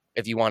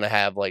if you want to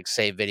have like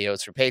save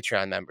videos for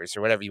Patreon members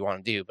or whatever you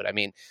want to do. But I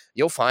mean,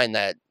 you'll find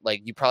that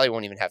like you probably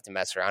won't even have to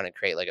mess around and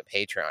create like a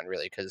Patreon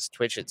really, because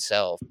Twitch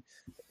itself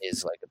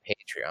is like a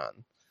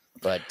Patreon.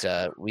 But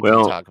we can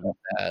Well, talk about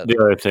that. the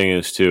other thing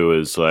is too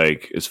is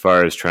like as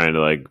far as trying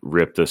to like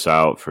rip this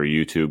out for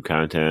YouTube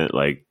content,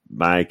 like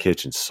my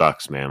kitchen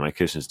sucks, man. My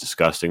kitchen's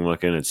disgusting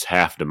looking. It's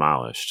half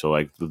demolished. So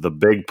like the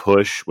big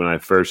push when I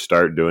first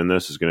start doing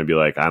this is going to be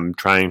like I'm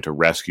trying to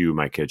rescue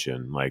my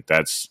kitchen. Like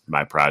that's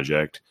my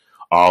project.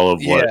 All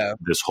of what Yeah.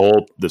 this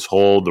whole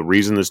the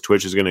reason this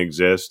Twitch is going to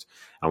exist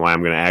and why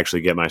I'm going to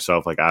actually get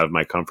myself like out of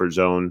my comfort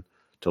zone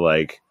to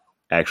like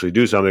actually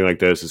do something like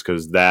this is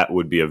because that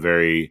would be a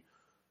very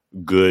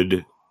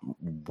good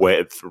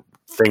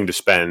thing to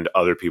spend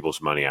other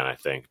people's money on, I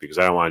think, because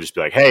I don't want to just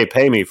be like, hey,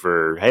 pay me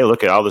for, hey,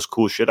 look at all this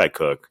cool shit I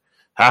cook.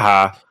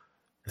 Haha.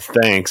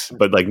 Thanks.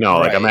 But like, no,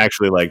 like I'm Right.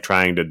 actually like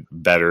trying to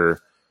better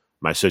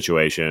my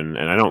situation.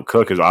 And I don't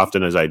cook as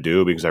often as I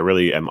do because I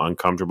really am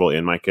uncomfortable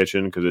in my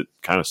kitchen because it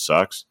kind of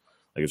sucks.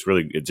 Like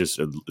it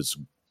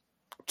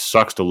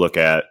sucks to look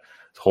at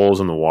holes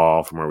in the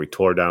wall from where we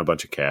tore down a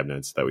bunch of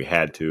cabinets that we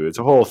had to. It's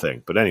a whole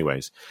thing. But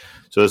anyways,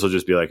 so this will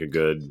just be like a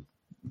good,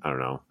 I don't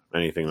know,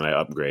 anything that I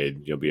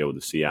upgrade, you'll be able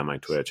to see on my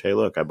Twitch. Hey,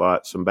 look, I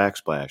bought some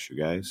backsplash, you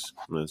guys.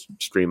 I'm gonna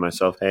stream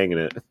myself hanging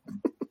it.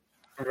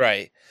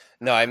 Right.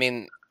 No, I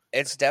mean,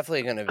 it's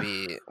definitely going to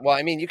be. Well,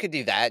 I mean, you could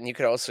do that, and you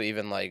could also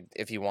even like,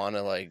 if you want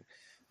to like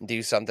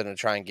do something to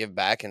try and give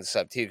back and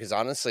stuff too. Because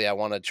honestly, I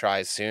want to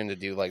try soon to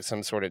do like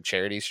some sort of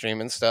charity stream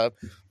and stuff.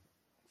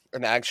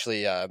 And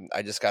actually,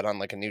 I just got on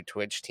like a new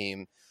Twitch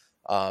team,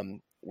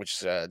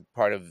 which is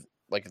part of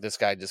like this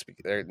guy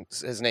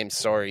his name's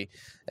Sorry,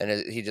 and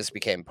he just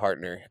became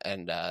partner,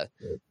 and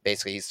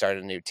basically he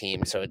started a new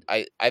team. So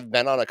I've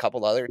been on a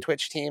couple other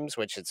Twitch teams,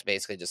 which it's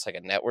basically just like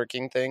a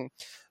networking thing,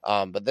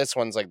 but this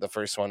one's like the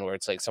first one where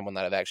it's like someone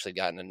that I've actually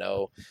gotten to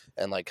know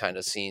and like kind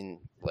of seen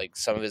like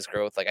some of his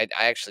growth. Like I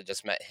actually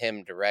just met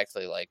him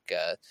directly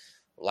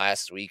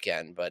last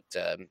weekend, but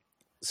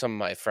some of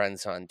my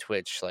friends on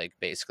Twitch like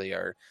basically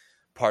are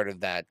part of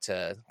that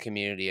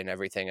community and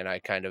everything, and I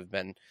kind of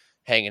been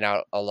hanging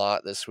out a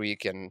lot this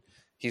week, and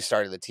he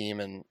started the team,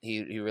 and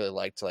he really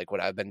liked like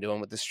what I've been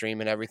doing with the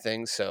stream and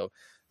everything. So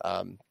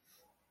um,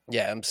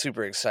 yeah, I'm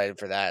super excited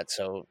for that.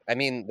 So, I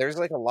mean, there's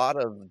like a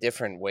lot of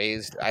different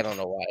ways. I don't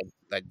know why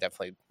I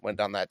definitely went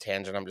down that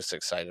tangent. I'm just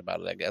excited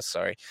about it, I guess.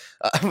 Sorry.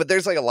 But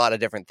there's like a lot of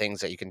different things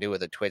that you can do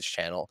with a Twitch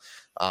channel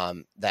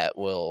that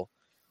will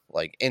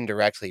like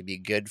indirectly be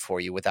good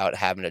for you without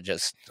having to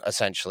just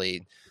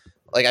essentially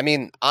like, I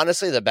mean,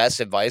 honestly, the best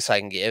advice I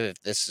can give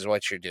if this is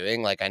what you're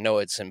doing, like, I know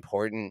it's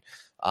important.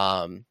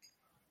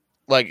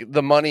 Like,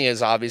 the money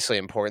is obviously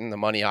important. The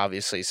money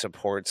obviously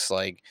supports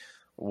like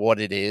what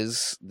it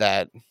is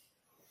that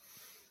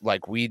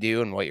like we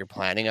do and what you're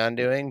planning on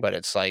doing, but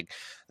it's like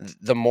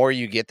the more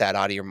you get that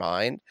out of your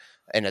mind,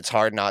 and it's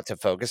hard not to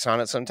focus on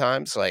it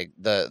sometimes, like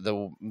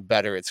the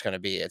better it's going to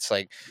be. It's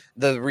like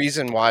the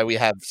reason why we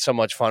have so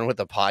much fun with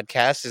the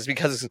podcast is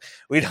because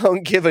we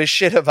don't give a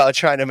shit about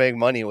trying to make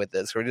money with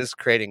this. We're just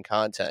creating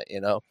content,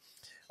 you know.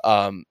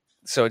 um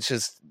so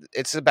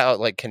it's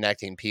about like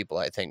connecting people,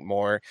 I think,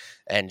 more,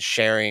 and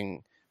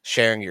sharing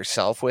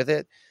yourself with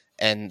it,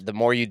 and the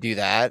more you do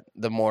that,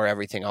 the more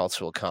everything else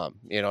will come,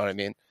 you know what I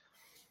mean?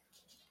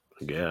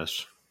 I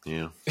guess.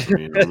 Yeah. I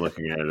mean, I'm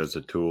looking at it as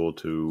a tool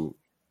to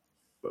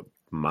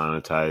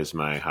monetize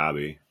my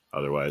hobby.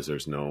 Otherwise,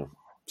 there's no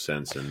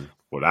sense in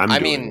what I'm I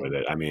doing mean, with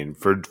it. I mean,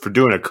 for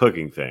doing a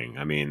cooking thing,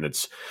 I mean,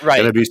 it's going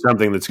right. to be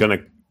something that's going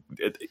to,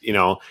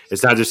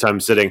 it's not just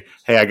I'm sitting.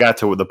 Hey, I got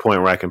to the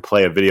point where I can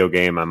play a video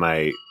game on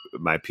my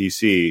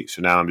PC,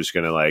 so now I'm just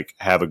going to like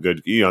have a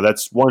good,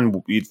 that's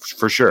one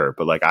for sure.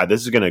 But like,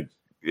 this is going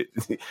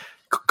to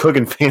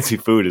cooking fancy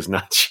food is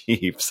not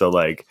cheap. So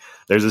like,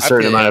 there's a I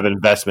certain feel amount you. of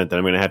investment that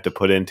I'm going to have to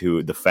put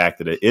into the fact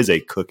that it is a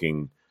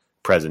cooking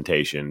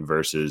presentation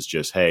versus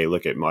just, hey,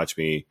 watch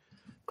me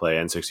play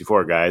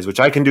N64, guys, which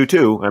I can do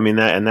too. I mean,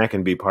 that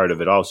can be part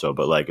of it also,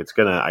 but like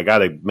I got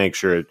to make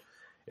sure it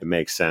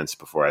makes sense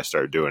before I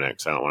start doing it,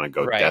 because I don't want to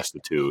go Right.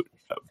 destitute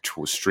of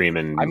I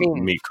streaming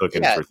mean, me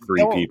cooking yeah, for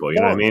three people. You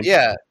know what I mean?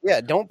 yeah,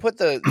 don't put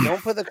the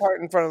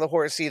cart in front of the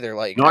horse either.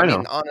 Like, No, I I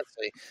mean, know.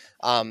 honestly,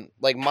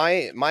 like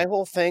my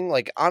whole thing,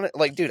 like,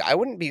 dude, I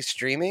wouldn't be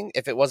streaming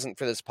if it wasn't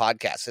for this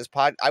podcast.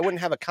 I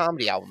wouldn't have a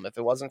comedy album if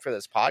it wasn't for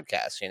this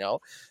podcast, you know?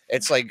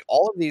 It's like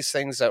all of these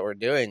things that we're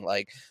doing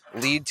like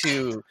lead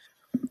to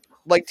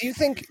like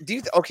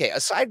okay,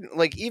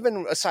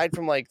 even aside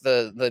from like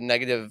the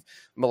negative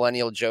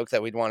millennial joke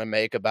that we'd want to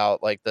make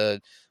about like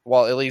at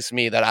least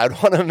me, that I'd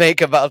want to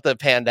make about the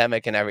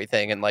pandemic and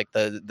everything, and like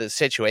the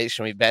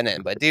situation we've been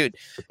in, but dude,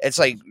 it's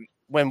like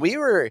when we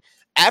were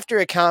after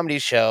a comedy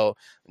show,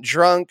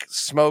 drunk,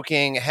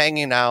 smoking,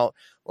 hanging out,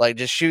 like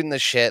just shooting the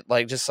shit,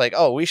 like just like,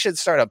 oh, we should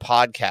start a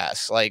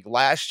podcast like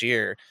last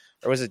year,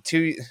 or was it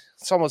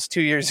it's almost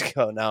 2 years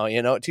ago now,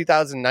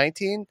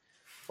 2019.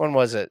 When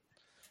was it?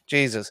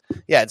 Jesus.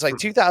 Yeah, it's like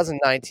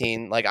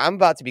 2019. Like, I'm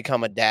about to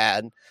become a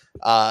dad.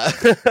 Uh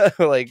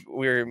like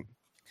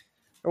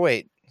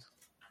wait.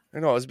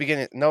 No, it was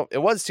beginning. No, it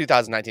was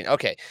 2019.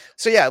 Okay.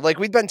 So yeah, like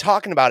we've been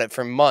talking about it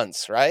for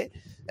months, right?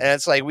 And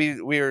it's like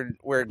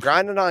we're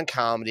grinding on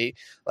comedy.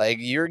 Like,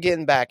 you're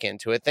getting back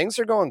into it. Things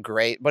are going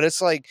great, but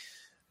it's like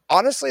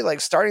honestly,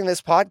 like starting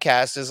this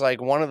podcast is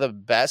like one of the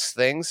best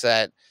things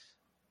that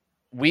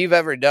we've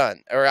ever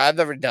done, or I've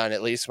ever done,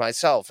 at least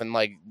myself. And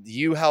like,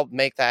 you helped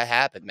make that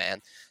happen,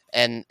 man.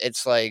 And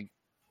it's like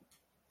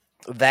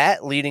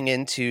that leading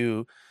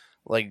into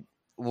like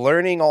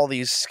learning all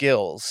these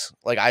skills.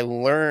 Like, I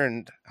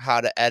learned how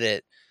to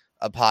edit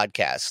a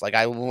podcast. Like,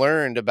 I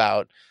learned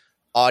about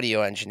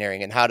audio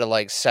engineering and how to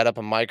like set up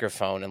a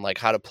microphone and like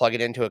how to plug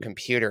it into a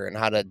computer and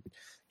how to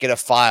get a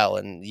file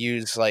and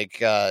use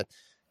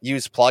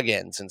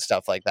plugins and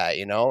stuff like that,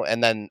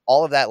 and then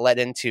all of that led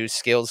into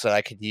skills that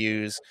I could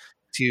use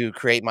to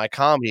create my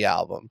comedy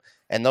album,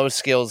 and those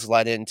skills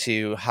led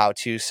into how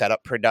to set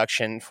up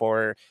production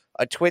for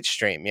a Twitch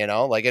stream,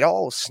 like it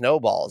all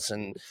snowballs.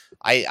 And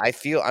I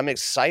feel I'm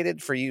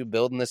excited for you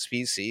building this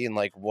PC, and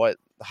like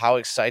how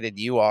excited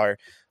you are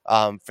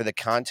for the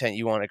content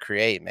you want to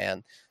create,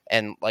 man.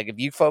 And like, if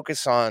you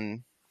focus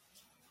on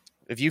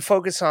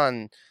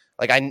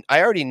like, I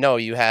already know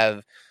you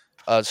have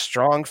a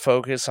strong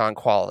focus on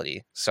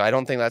quality, so I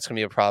don't think that's going to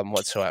be a problem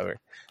whatsoever.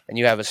 And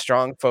you have a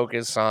strong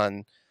focus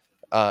on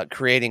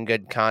creating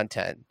good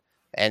content.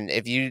 And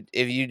if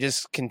you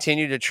just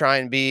continue to try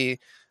and be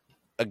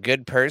a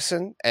good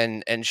person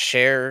and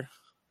share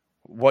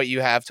what you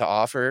have to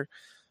offer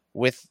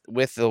with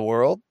the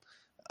world,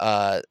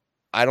 uh,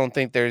 I don't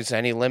think there's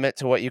any limit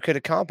to what you could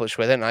accomplish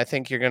with it. And I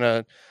think you're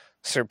gonna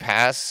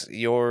surpass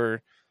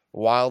your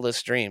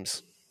wildest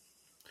dreams.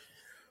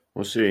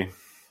 We'll see. We'll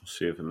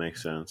see if it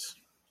makes sense.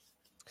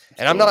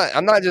 And I'm So, not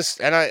I'm not just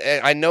and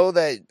I know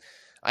that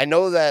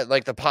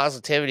like the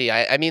positivity,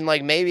 I mean,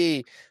 like,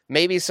 maybe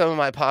some of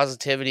my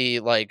positivity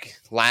like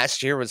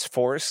last year was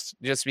forced,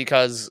 just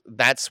because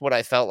that's what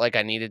I felt like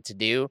I needed to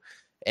do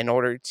in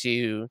order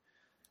to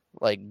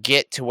like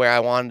get to where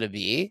I wanted to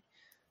be.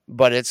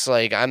 but it's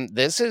like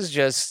this is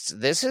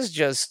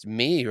just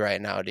me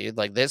right now, dude.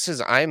 Like this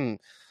is I'm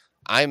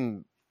I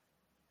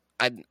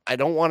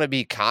don't want to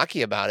be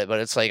cocky about it, but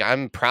it's like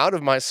I'm proud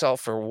of myself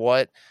for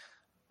what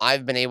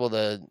I've been able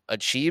to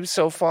achieve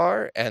so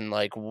far and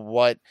like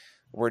what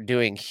we're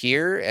doing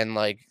here, and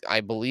like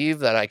I believe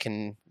that I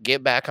can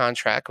get back on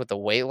track with the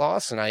weight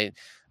loss, and I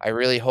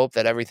really hope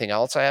that everything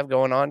else I have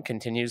going on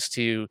continues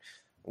to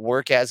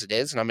work as it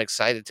is, and I'm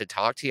excited to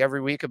talk to you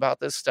every week about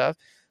this stuff.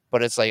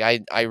 But it's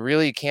like I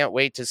really can't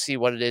wait to see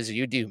what it is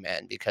you do,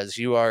 man, because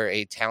you are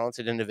a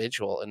talented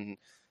individual, and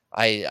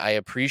I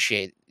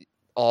appreciate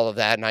all of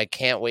that, and I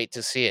can't wait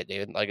to see it,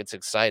 dude. Like it's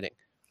exciting.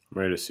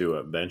 I'm ready to see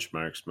what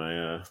benchmarks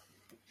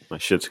my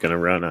shit's gonna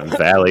run on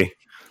Valley.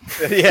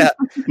 Yeah.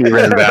 You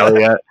ran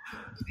Valley yet?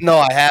 No,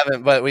 I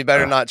haven't, but we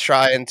better not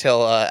try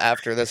until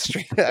after this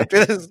stream,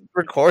 after this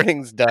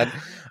recording's done.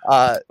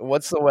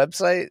 What's the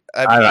website?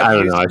 I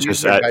don't know. It's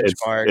just your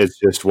it's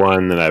just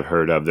one that I've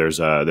heard of. There's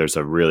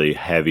a really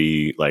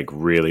heavy, like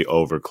really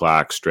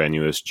overclock,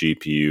 strenuous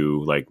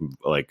GPU,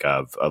 like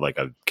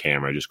a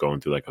camera just going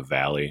through like a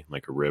valley,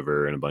 like a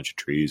river and a bunch of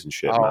trees and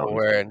shit. Oh,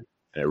 word.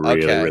 And it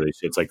really,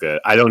 it's like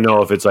I don't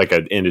know if it's like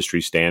an industry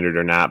standard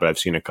or not, but I've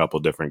seen a couple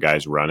different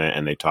guys run it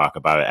and they talk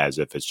about it as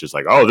if it's just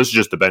like, oh, this is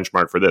just the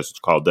benchmark for this. It's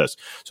called this.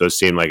 So it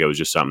seemed like it was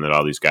just something that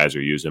all these guys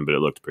are using, but it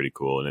looked pretty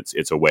cool. And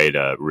it's a way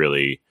to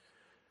really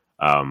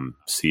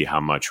see how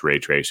much ray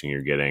tracing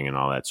you're getting and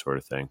all that sort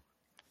of thing.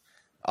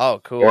 Oh,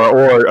 cool.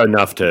 Or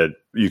enough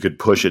you could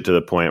push it to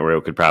the point where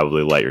it could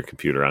probably light your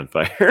computer on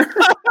fire.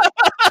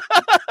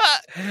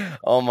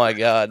 Oh my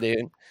God,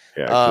 dude.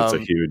 Yeah, it's a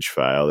huge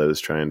file that is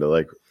trying to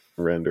like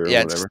render or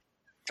whatever.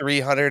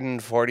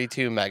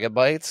 342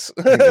 megabytes.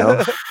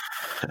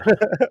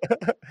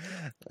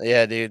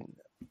 Yeah, dude.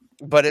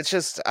 But it's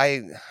just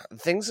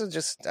things have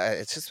just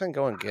it's just been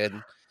going good,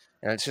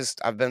 and it's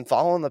just I've been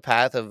following the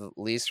path of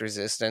least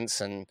resistance,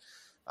 and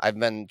I've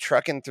been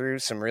trucking through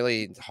some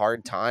really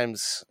hard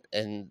times.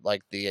 In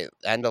like the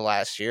end of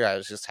last year, I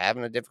was just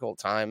having a difficult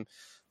time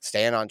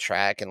staying on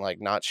track and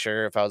like not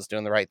sure if I was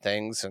doing the right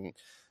things, and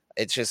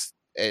it's just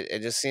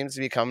it just seems to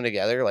be coming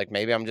together. Like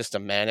maybe I'm just a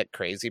manic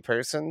crazy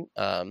person.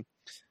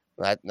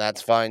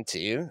 That's fine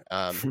too.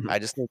 I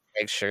just need to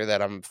make sure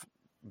that I'm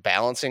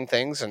balancing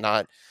things and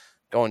not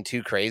going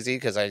too crazy,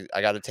 because I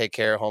got to take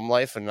care of home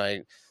life, and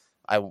I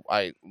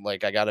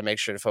got to make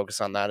sure to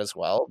focus on that as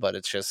well. But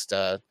it's just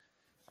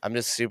I'm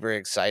just super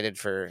excited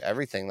for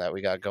everything that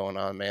we got going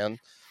on, man.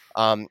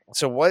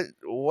 So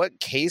what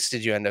case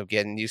did you end up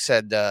getting? You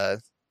said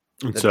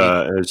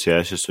it's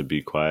just a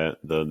Be Quiet,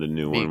 the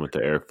new one with the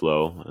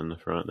airflow in the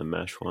front, the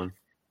mesh one.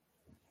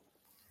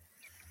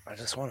 I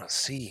just want to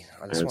see.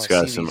 It's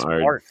got some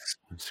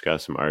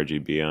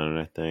RGB on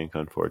it, I think,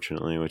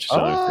 unfortunately, which is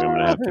something I'm going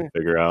to have to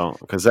figure out,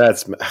 because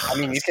that's. I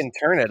mean, you can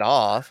turn it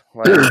off.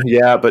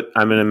 Yeah, but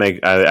I'm going to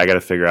make. I got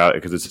to figure out,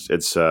 because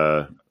it's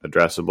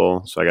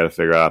addressable, so I got to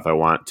figure out if I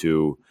want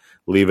to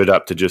leave it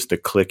up to just the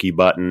clicky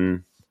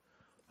button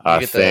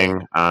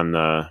thing on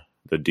the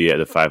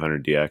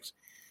 500DX.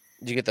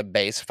 Did you get the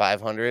base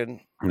 500?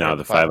 No,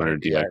 the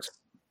 500DX.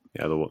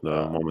 Yeah, the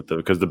one with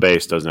because the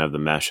base doesn't have the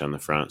mesh on the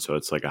front, so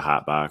it's like a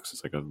hot box.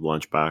 It's like a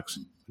lunch box,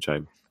 which I.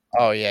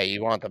 Oh yeah,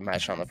 you want the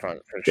mesh on the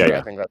front for sure. Yeah.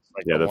 I think that's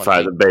like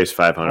the base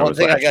 500 was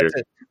last year.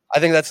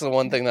 I think that's the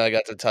one thing that I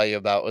got to tell you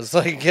about was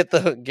like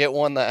get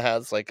one that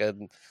has like a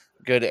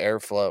good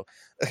airflow.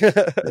 Yeah,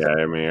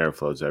 I mean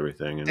airflow's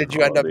everything. And did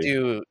you end up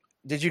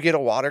Did you get a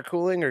water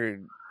cooling or?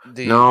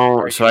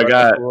 No, so I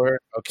got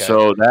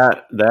so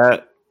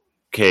that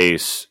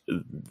case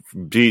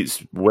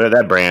beats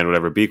that brand,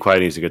 whatever. Be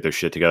Quiet needs to get their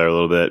shit together a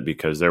little bit,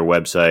 because their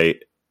website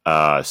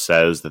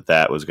says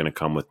that was going to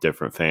come with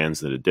different fans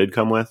that it did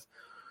come with.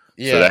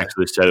 Yeah. So it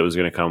actually said it was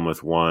going to come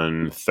with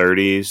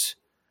 130s,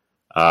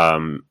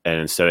 and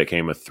instead it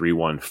came with 3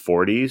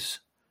 140s.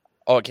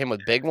 Oh, it came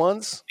with big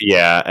ones?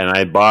 Yeah, and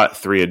I bought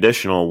 3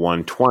 additional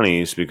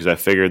 120s because I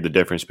figured the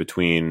difference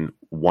between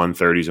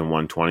 130s and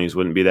 120s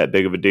wouldn't be that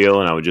big of a deal,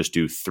 and I would just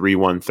do 3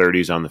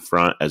 130s on the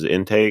front as an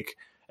intake,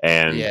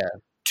 and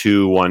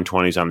 2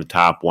 120s on the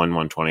top,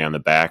 120 on the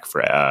back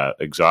for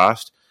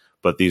exhaust.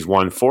 But these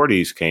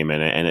 140s came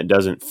in it, and it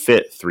doesn't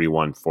fit 3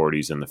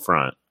 140s in the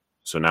front.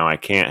 So now I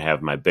can't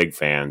have my big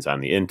fans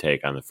on the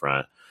intake on the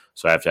front.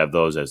 So I have to have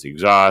those as the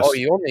exhaust. Oh,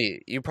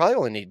 you probably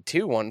only need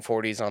 2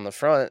 140s on the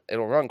front.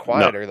 It'll run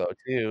quieter though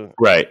too.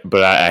 Right,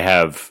 but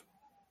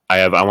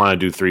I want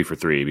to do 3 for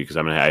 3 because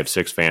I have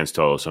 6 fans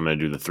total. So I'm going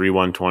to do the 3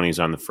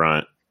 120s on the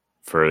front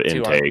for 2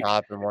 intake, on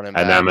top and 1 in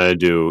back. And then I'm going to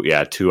do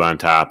 2 on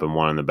top and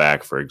 1 in the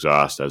back for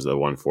exhaust as the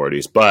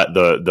 140s. But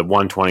the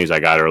 120s I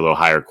got are a little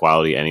higher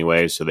quality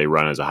anyway, so they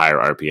run as a higher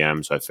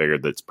RPM. So I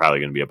figured that's probably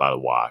going to be about a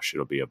wash.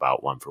 It'll be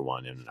about 1 for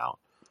 1 in and out.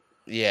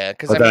 Yeah,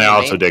 but then I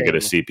also did get a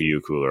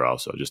CPU cooler,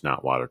 also just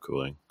not water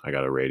cooling. I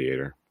got a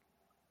radiator.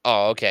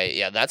 Oh, okay,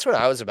 yeah, that's what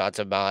I was about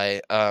to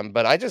buy.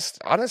 But I just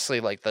honestly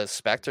like the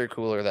Spectre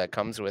cooler that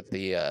comes with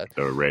the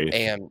Wraith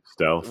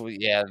Stealth.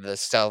 Yeah, the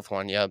Stealth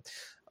one. Yep.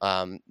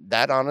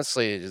 That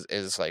honestly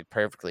is like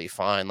perfectly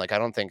fine. Like I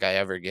don't think I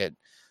ever get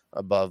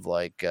above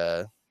like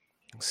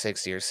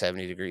 60 or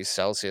 70 degrees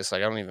Celsius.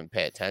 Like I don't even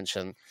pay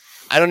attention.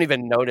 I don't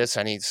even notice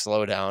I need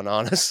slowdown,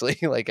 honestly.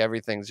 Like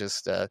everything's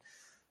just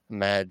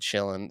mad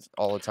chilling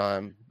all the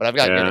time. But I've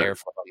got good Yeah.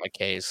 airflow on my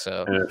case,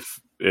 so And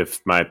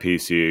if my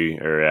PC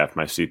or if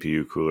my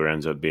CPU cooler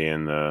ends up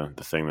being the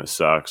thing that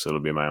sucks, it'll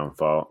be my own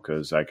fault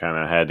because I kind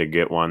of had to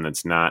get one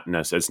that's not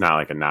it's not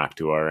like a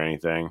Noctua or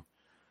anything,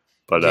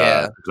 but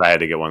yeah. 'cause I had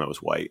to get one that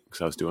was white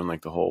because I was doing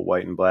like the whole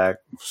white and black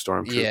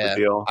Stormtrooper Yeah.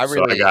 deal. I So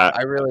really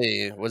I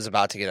really was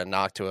about to get a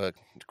Noctua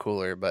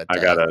cooler, but I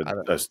got I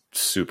don't a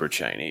super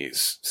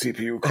Chinese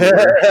CPU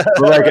cooler.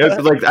 But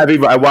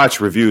like I watched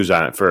reviews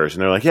on it first,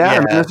 and they're like, "Yeah, I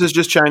mean, Yeah. this is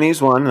just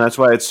Chinese one. And that's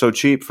why it's so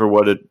cheap for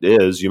what it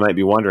is." You might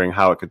be wondering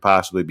how it could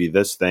possibly be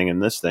this thing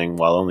and this thing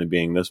while only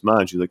being this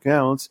much. You're like,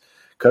 "Yeah, well, it's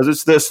because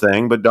it's this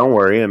thing." But don't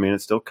worry. I mean,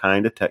 it still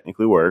kind of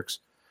technically works.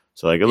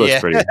 So like, Yeah.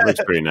 it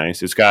looks pretty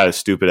nice. It's got a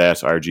stupid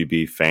ass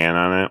RGB fan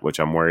on it, which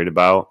I'm worried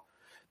about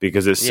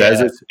because Yeah.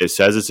 it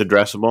says it's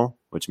addressable,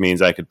 which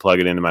means I could plug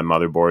it into my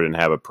motherboard and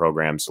have a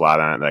program slot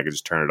on it that I could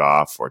just turn it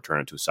off or turn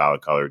it to a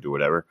solid color, do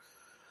whatever.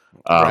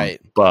 Right.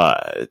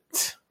 But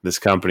this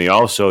company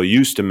also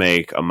used to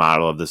make a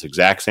model of this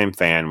exact same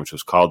fan, which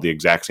was called the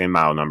exact same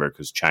model number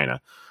because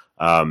China,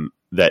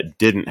 that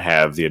didn't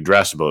have the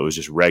addressable. It was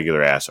just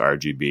regular ass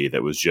RGB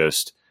that was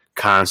just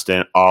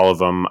constant, all of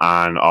them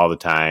on all the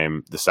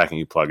time. The second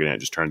you plug it in, it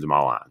just turns them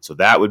all on. So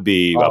that would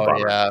be a Oh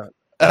bummer. yeah.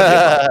 That'd be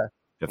a bummer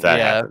if that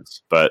Yeah.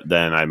 happens. But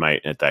then I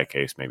might, at that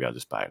case, maybe I'll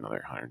just buy another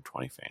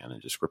 120 fan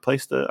and just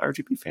replace the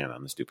RGB fan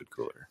on the stupid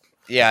cooler.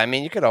 Yeah, I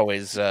mean, you could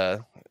always,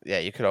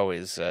 you could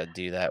always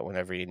do that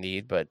whenever you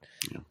need. But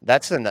Yeah.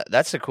 that's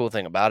the cool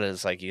thing about it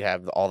is like you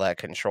have all that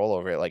control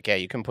over it. Like, yeah,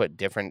 you can put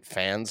different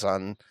fans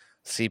on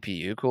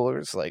CPU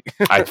coolers. Like,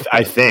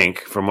 I think,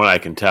 from what I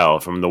can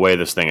tell, from the way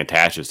this thing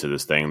attaches to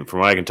this thing, from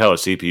what I can tell, a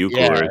CPU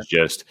cooler yeah, is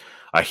just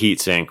a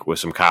heat sink with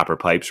some copper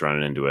pipes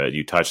running into it.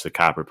 You touch the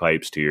copper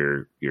pipes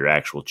to your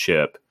actual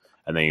chip,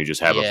 and then you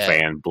just have a yeah,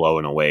 fan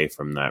blowing away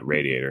from that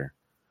radiator.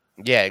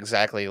 yeah,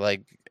 exactly.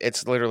 Like,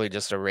 it's literally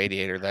just a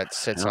radiator that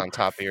sits Yep. on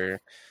top of your.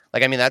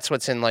 Like, I mean, that's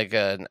what's in like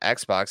an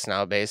Xbox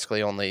now.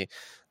 Basically, only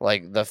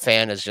like the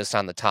fan is just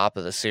on the top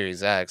of the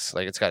Series X.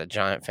 Like, it's got a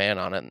giant fan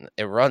on it, and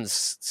it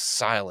runs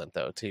silent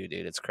though, too,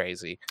 dude. It's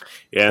crazy.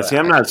 Yeah, But see,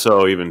 I'm not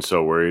so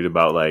worried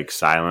about like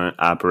silent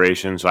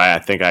operations. So I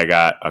think I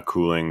got a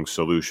cooling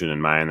solution in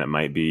mind that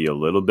might be a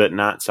little bit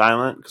not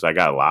silent because I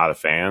got a lot of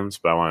fans,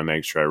 but I want to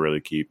make sure I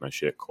really keep my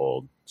shit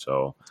cold.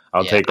 So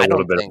I'll yeah, take a I little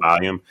don't bit of think.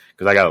 volume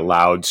because I got a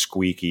loud,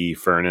 squeaky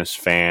furnace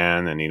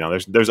fan, and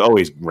there's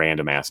always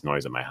random ass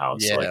noise in my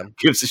house. So like, Yeah. who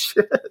gives a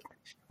shit?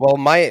 Well,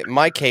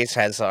 my case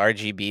has the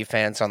RGB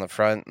fans on the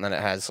front, and then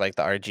it has like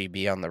the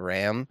RGB on the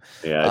RAM.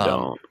 Yeah, I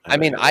don't I have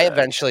mean, any of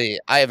that.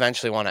 I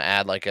eventually want to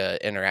add like a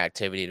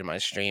interactivity to my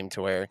stream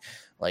to where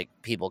like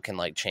people can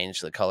like change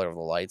the color of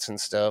the lights and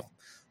stuff.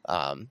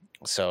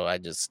 So I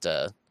just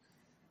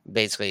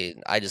basically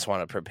I just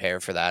want to prepare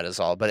for that as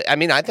all. But I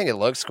mean, I think it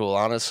looks cool,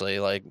 honestly.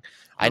 Like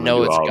I I'm gonna know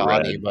do it's all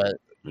gaudy, red. but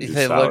I'm gonna do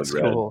it solid looks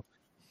red. cool.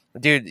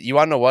 Dude, you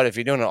want to know what? If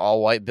you're doing an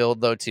all white build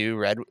though, too,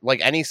 red,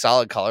 like any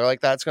solid color like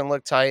that's gonna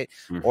look tight.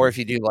 Or Hmm. if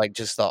you do like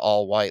just the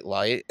all white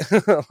light,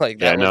 like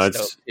Yeah, that no, looks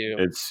dope too.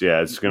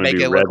 it's gonna Make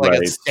be it red look like a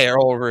lights.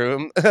 sterile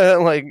room.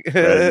 Like,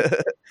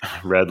 Red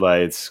red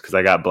lights because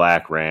I got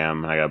black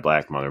RAM, I got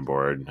black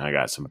motherboard, I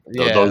got some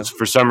yeah, those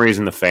for some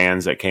reason the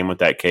fans that came with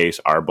that case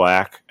are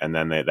black, and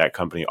then that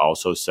company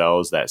also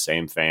sells that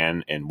same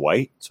fan in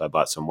white. So I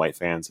bought some white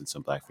fans and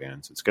some black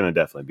fans. It's going to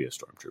definitely be a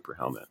Stormtrooper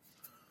helmet.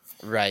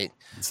 right.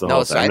 It's the No,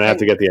 whole thing. so I'm I gonna have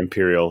to think. get the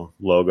Imperial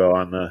logo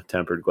on the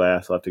tempered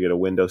glass. I'll have to get a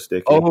window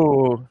sticky,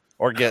 Oh,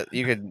 or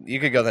you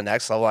could go the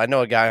next level. I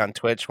know a guy on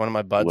Twitch. One of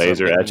my buds up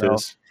laser in Reno.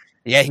 etches.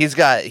 Yeah, he's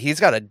got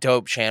a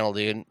dope channel,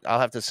 dude. I'll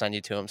have to send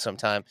you to him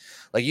sometime.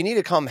 Like you need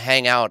to come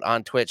hang out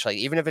on Twitch, like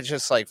even if it's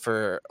just like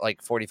for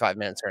like 45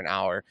 minutes or an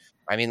hour.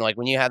 I mean, like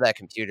when you have that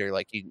computer,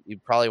 like you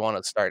probably want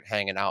to start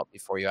hanging out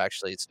before you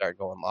actually start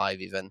going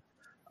live, even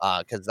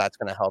because that's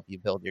going to help you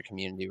build your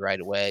community right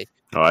away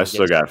Oh, I and get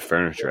still to got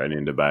furniture I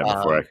need to buy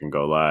before I um, can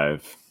go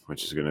live,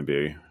 which is going to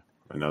be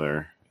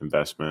another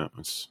investment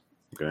I'm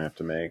going to have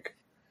to make.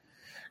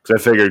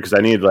 Because I figured because I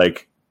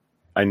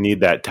need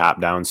that top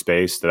down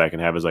space that I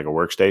can have as like a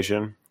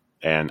workstation,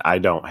 and I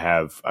don't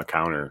have a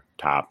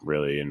countertop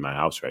really in my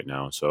house right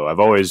now. So I've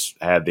always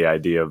had the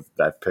idea of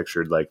that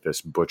pictured like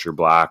this butcher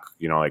block,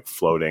 like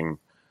floating,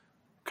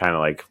 kind of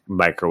like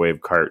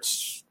microwave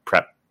carts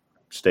prep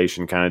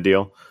station kind of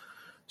deal.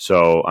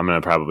 So I'm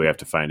gonna probably have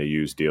to find a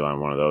used deal on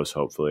one of those,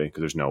 hopefully,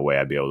 because there's no way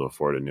I'd be able to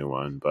afford a new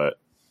one. But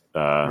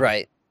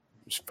right.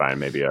 just find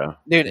maybe a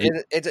Dude,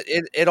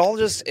 it all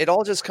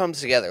just comes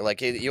together.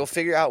 Like you'll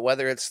figure out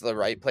whether it's the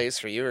right place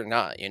for you or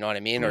not. You know what I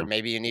mean? Or yeah.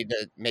 maybe you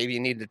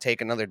need to take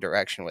another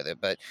direction with it.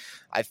 But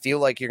I feel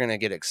like you're gonna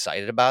get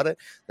excited about it.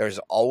 There's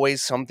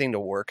always something to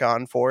work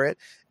on for it,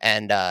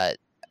 and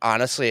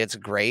honestly, it's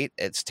great.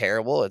 It's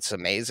terrible. It's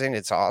amazing.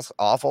 It's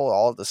awful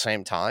all at the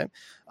same time.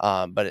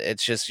 But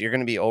it's just you're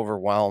gonna be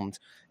overwhelmed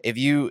if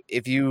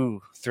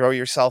you throw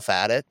yourself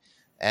at it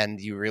and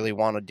you really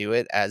want to do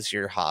it as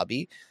your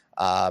hobby.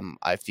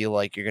 I feel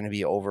like you're going to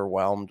be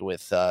overwhelmed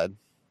with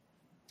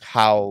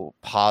how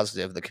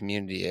positive the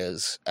community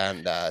is,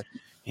 and just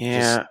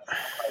Yeah. how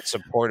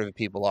supportive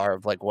people are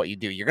of like what you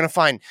do. You're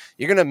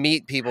gonna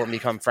meet people and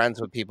become friends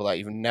with people that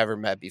you've never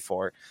met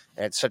before,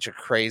 and it's such a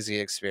crazy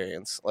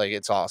experience. Like,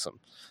 it's awesome.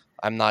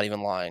 I'm not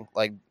even lying.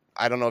 Like,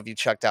 I don't know if you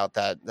checked out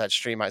that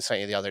stream I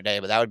sent you the other day,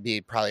 but that would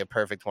be probably a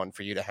perfect one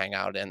for you to hang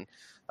out in,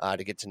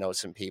 to get to know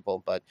some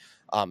people. But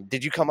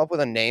did you come up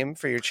with a name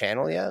for your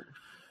channel yet?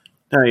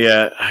 Not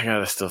yet. I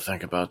gotta still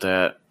think about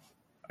that.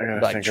 I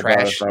gotta Like think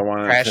about if I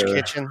wanted trash to.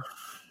 kitchen?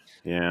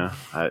 Yeah,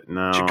 Should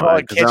call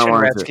it because I don't kitchen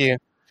want to. rescue.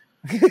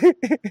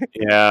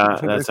 Yeah,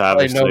 There's that's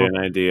probably obviously no. an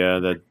idea.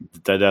 That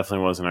definitely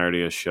wasn't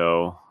already a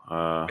show.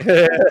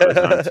 That was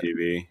on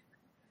TV.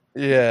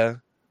 Yeah.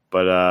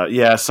 But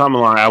yeah, something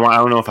along. I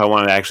don't know if I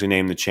want to actually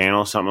name the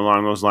channel something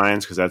along those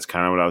lines, because that's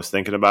kind of what I was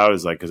thinking about.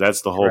 Is like, because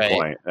that's the whole Right.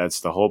 point.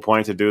 That's the whole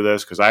point to do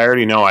this, because I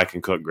already know I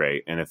can cook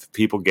great, and if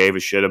people gave a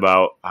shit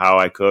about how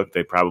I cook,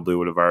 they probably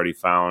would have already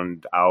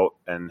found out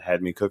and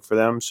had me cook for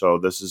them. So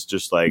this is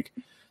just like,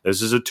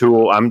 this is a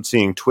tool. I'm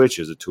seeing Twitch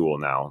as a tool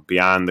now,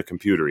 beyond the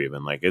computer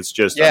even. Like, it's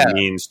just a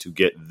means to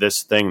get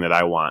this thing that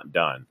I want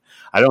done.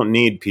 I don't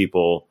need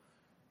people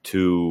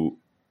to.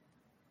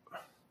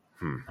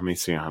 Let me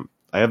see.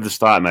 I have this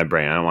thought in my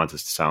brain. I don't want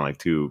this to sound like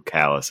too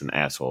callous and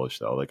assholeish,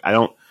 though. Like, I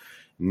don't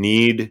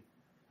need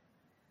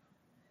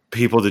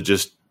people to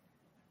just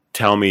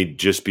tell me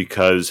just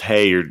because,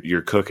 hey,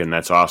 you're cooking,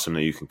 that's awesome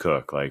that you can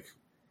cook. Like,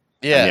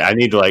 Yeah. I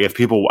need to, like, if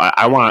people,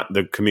 I want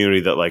the community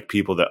that, like,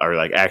 people that are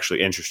like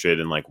actually interested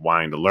in like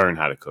wanting to learn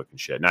how to cook and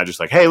shit, not just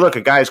like, hey, look,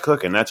 a guy's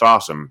cooking, that's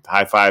awesome,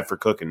 high five for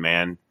cooking,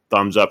 man,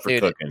 thumbs up for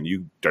cooking,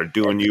 you are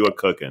doing you a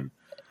cooking.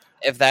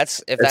 If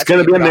that's It's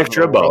going to be a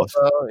mixture of both.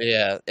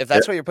 Yeah, if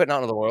that's what you're putting out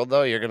into the world,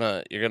 though, you're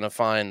gonna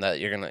find that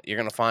you're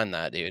gonna find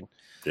that, dude.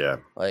 Yeah,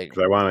 like,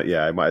 I want to.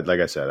 Yeah, like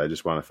I said, I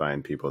just want to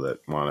find people that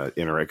want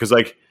to interact, because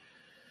like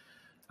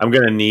I'm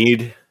gonna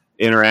need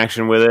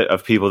interaction with it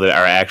of people that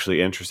are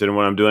actually interested in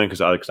what I'm doing,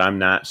 because I'm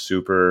not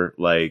super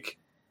like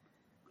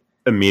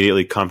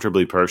immediately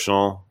comfortably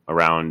personal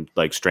around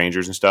like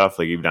strangers and stuff,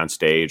 like even on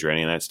stage or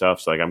any of that stuff.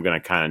 So like I'm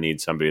gonna kind of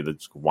need somebody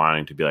that's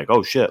wanting to be like,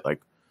 oh shit,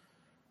 like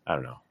I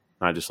don't know.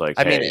 Not just like,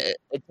 I hey. mean,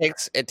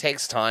 it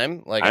takes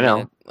time. Like, I know.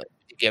 mean,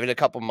 give it a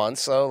couple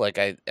months, though. Like,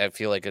 I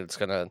feel like it's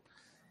gonna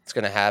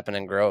happen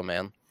and grow,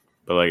 man.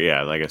 But like,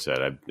 yeah, like I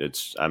said,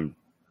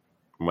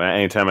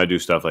 anytime I do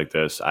stuff like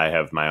this, I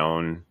have my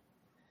own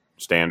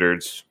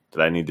standards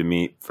that I need to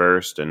meet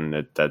first, and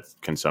that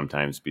can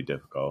sometimes be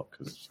difficult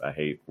because I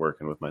hate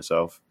working with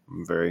myself.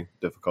 I'm very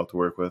difficult to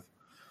work with.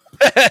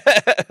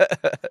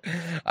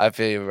 I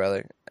feel you,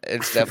 brother.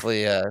 It's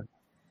definitely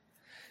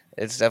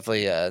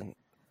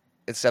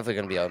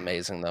going to be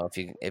amazing, though,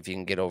 if you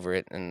can get over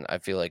it, and I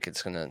feel like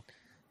it's going to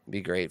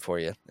be great for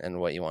you and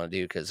what you want to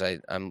do, because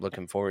I'm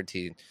looking forward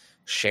to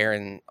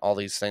sharing all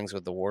these things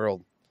with the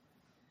world.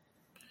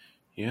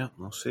 Yeah,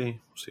 we'll see.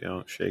 We'll see how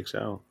it shakes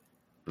out.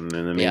 And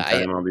in the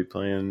meantime, I'll be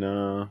playing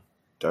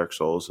Dark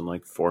Souls in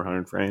like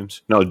 400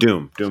 frames. No,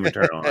 Doom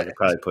Eternal. I could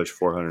probably push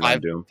 400 on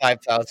Doom.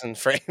 5,000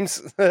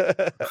 frames.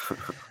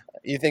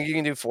 You think you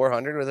can do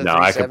 400 with a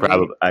 370?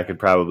 No, I could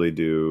probably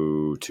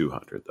do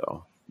 200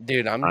 though.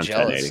 Dude, I'm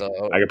jealous.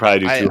 So I could probably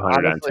do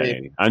 200 on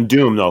 1080. On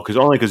Doom, though,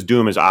 because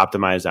Doom is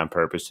optimized on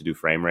purpose to do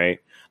frame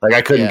rate. Like,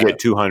 I couldn't get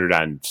 200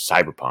 on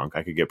Cyberpunk.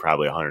 I could get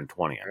probably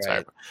 120 on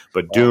Cyberpunk.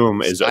 But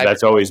Doom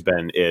that's always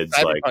been its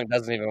Cyberpunk like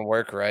doesn't even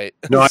work right.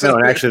 No, I know.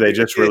 And actually, they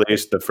just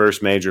released the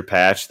first major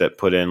patch that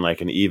put in like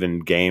an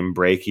even game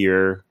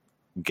breakier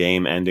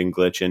game ending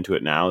glitch into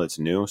it now that's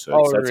new. So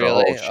that's really?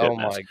 a whole shit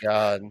mess. My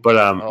god.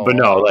 But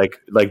no,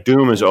 like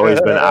Doom has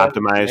always been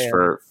optimized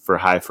for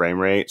high frame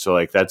rate. So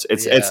like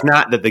it's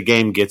not that the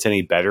game gets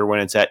any better when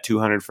it's at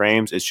 200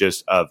 frames. It's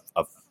just a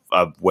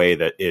way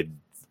that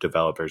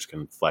developers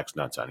can flex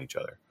nuts on each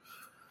other.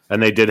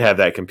 And they did have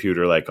that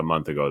computer like a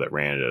month ago that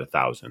ran it at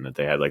 1,000 that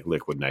they had like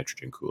liquid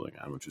nitrogen cooling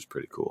on, which was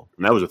pretty cool.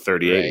 And that was a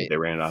 3080. Right. They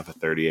ran it off at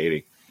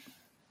 3080.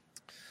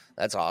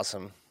 That's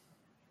awesome.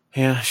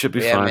 Yeah, should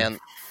be fun.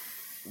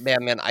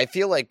 Man, I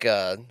feel like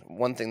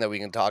one thing that we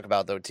can talk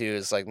about, though, too,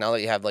 is like now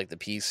that you have like the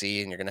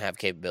PC and you're going to have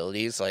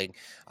capabilities, like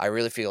I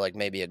really feel like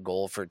maybe a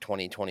goal for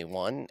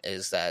 2021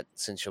 is that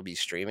since you'll be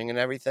streaming and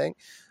everything,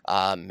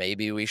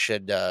 maybe we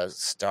should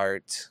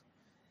start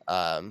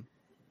running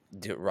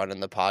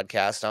the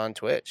podcast on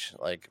Twitch,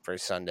 like for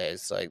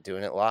Sundays, like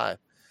doing it live.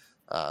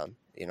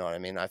 You know what I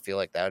mean? I feel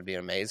like that would be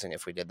amazing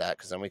if we did that,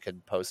 because then we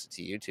could post it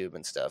to YouTube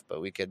and stuff, but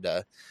we can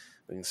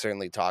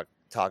certainly talk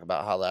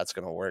about how that's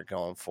going to work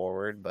going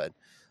forward, but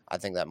I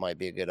think that might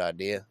be a good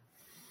idea.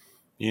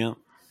 Yeah.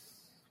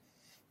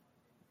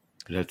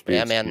 It'd have to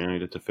be, man.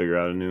 You'd have to figure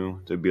out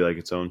it'd be like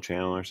its own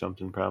channel or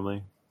something,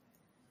 probably.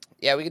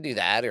 Yeah, we could do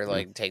that, or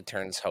like take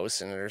turns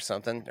hosting it or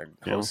something, or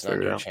hosting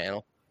on your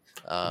channel.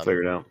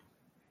 Figure it out.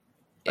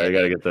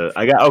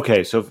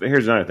 Okay, so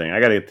here's another thing. I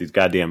got to get these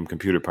goddamn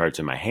computer parts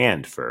in my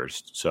hand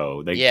first,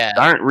 so they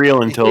aren't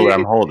real until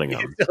I'm holding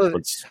them.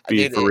 Let's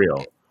be for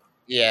real.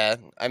 Yeah,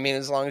 I mean,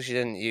 as long as you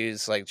didn't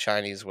use like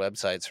Chinese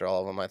websites for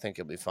all of them, I think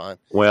you'll be fine.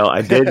 Well,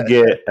 I did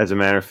get, as a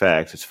matter of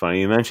fact, it's funny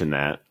you mentioned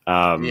that,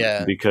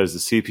 Yeah. because the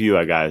CPU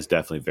I got is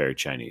definitely very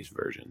Chinese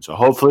version. So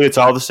hopefully it's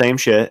all the same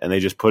shit, and they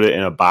just put it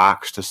in a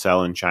box to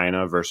sell in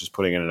China versus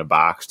putting it in a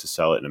box to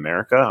sell it in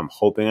America. I'm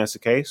hoping that's the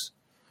case,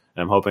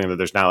 and I'm hoping that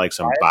there's not like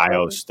some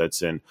BIOS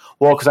that's in.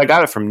 Well, because I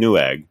got it from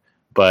Newegg,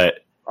 but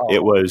it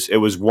Oh,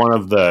 was one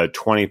of the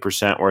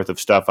 20% worth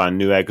of stuff on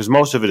Newegg, because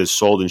most of it is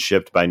sold and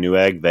shipped by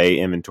Newegg. They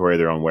inventory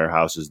their own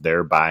warehouses.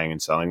 They're buying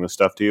and selling the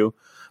stuff to you.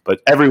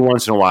 But every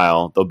once in a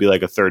while, there'll be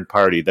like a third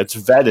party that's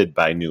vetted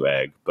by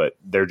Newegg, but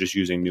they're just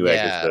using Newegg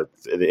as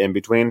yeah. the in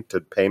between to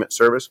payment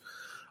service.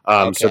 So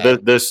Okay.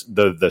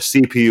 the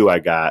CPU I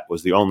got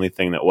was the only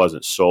thing that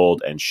wasn't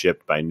sold and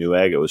shipped by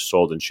Newegg. It was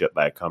sold and shipped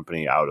by a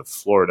company out of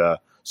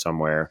Florida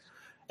somewhere.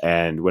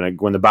 And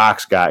when the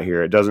box got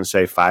here, it doesn't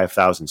say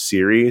 5,000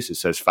 series. It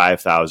says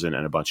 5,000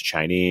 and a bunch of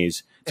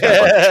Chinese. It's got a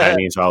bunch of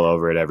Chinese all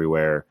over it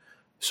everywhere.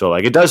 So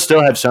like it does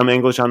still have some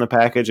English on the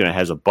package, and it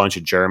has a bunch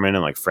of German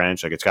and like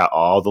French. Like it's got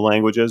all the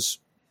languages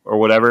or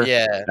whatever.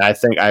 Yeah. And I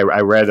think I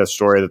read a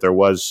story that there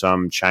was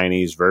some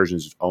Chinese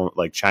versions,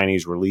 like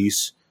Chinese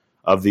release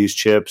of these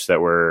chips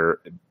that were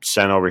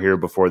sent over here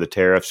before the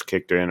tariffs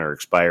kicked in or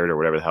expired or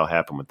whatever the hell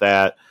happened with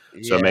that.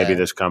 So maybe Yeah.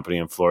 this company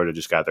in Florida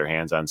just got their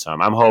hands on some.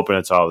 I'm hoping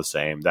it's all the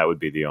same. That would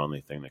be the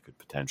only thing that could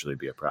potentially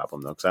be a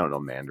problem, though, because I don't know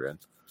Mandarin.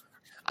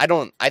 I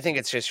think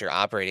it's just your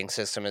operating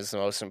system is the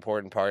most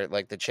important part.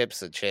 Like the chip's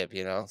the chip,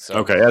 you know. So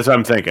Okay, that's what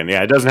I'm thinking.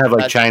 Yeah, it doesn't have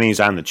like that's Chinese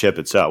on the chip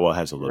itself. Well, it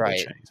has a little bit of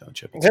right. Chinese on the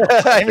chip itself.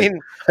 I mean,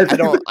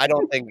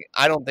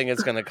 I don't think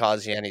it's going to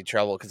cause you any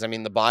trouble because I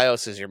mean the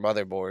BIOS is your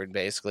motherboard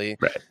basically.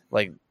 Right,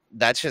 Like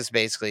that's just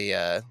basically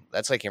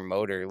that's like your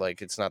motor.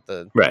 Like it's not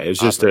the right. It's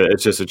just operating a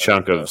system,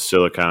 chunk so of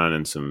silicon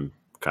and some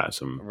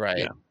right.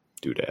 yeah I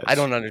doodads.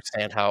 don't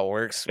understand how it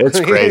works. It's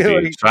crazy.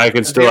 Like, So I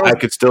could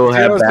still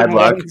have zeros bad and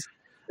luck. ones.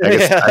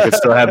 I could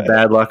still Yeah. have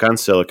bad luck on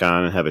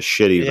silicon and have a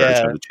shitty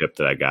version Yeah. of the chip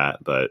that I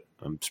got, but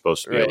I'm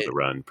supposed to be able to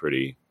Right. run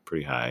pretty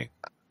high.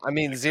 I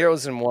mean,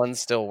 zeros and ones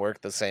still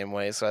work the same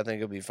way, so I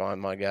think it'll be fine,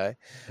 my guy.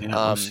 Yeah, we'll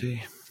Um,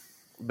 see.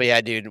 but yeah,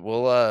 dude,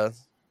 we'll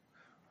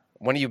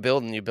when are you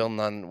building? You building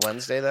on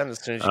Wednesday then,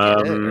 as soon as you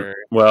get it, or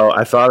Well,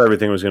 I thought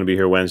everything was going to be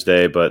here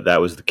Wednesday, but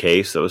that was the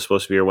case. That was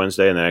supposed to be here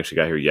Wednesday, and they actually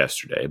got here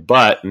yesterday.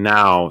 But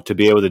now, to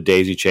be able to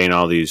daisy chain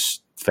all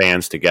these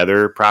fans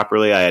together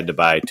properly, I had to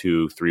buy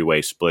 2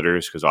 3-way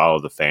splitters because all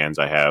of the fans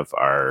I have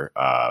are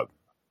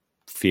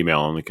female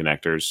only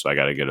connectors. So I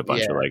got to get a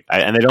bunch of yeah,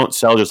 and they don't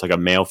sell just like a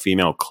male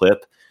female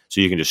clip, so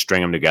you can just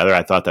string them together.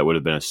 I thought that would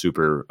have been a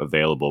super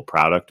available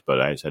product,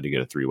 but I just had to get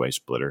a 3-way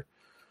splitter.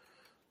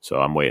 So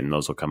I'm waiting.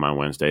 Those will come on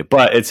Wednesday.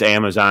 But it's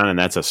Amazon, and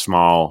that's a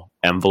small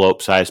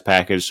envelope size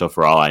package. So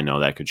for all I know,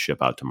 that could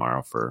ship out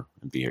tomorrow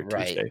and be here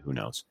right, Tuesday. Who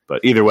knows?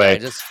 But either yeah.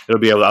 way,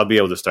 I'll be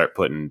able to start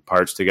putting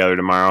parts together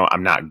tomorrow.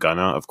 I'm not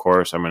gonna, of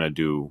course. I'm gonna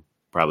do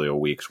probably a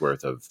week's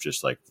worth of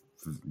just like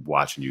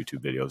watching YouTube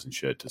videos and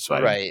shit, so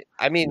I Right.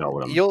 I mean, know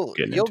what I'm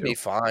getting you'll into. be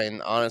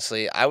fine.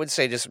 Honestly, I would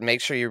say just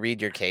make sure you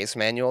read your case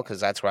manual because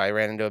that's where I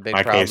ran into a big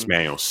My case problem.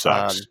 manual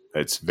sucks.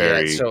 It's Yeah.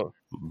 very So,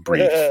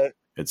 brief.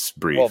 It's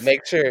brief. well,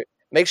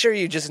 make sure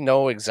you just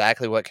know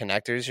exactly what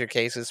connectors your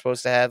case is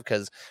supposed to have.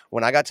 Because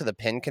when I got to the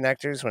pin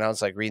connectors, when I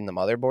was like reading the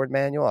motherboard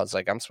manual, I was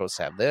like, I'm supposed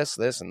to have this,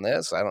 this, and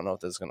this. I don't know if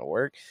this is going to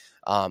work.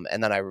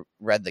 And then I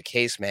read the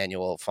case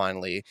manual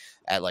finally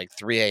at like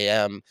 3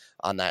 a.m.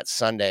 on that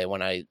Sunday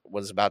when I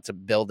was about to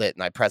build it,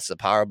 and I pressed the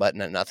power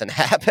button and nothing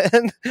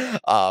happened.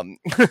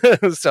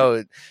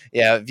 So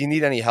yeah, if you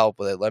need any help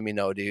with it, let me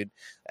know, dude.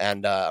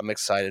 And I'm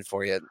excited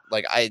for you.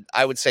 Like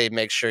I would say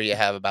make sure you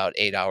have about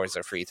 8 hours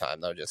of free time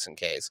though, just in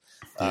case.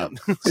 Yeah.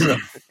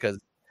 Because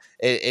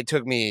it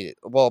took me,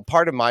 well,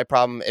 part of my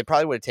problem, it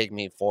probably would have taken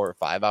me 4 or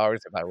 5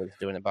 hours if I was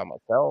doing it by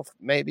myself,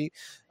 maybe,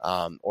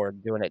 or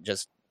doing it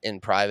just in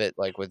private,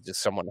 like with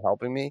just someone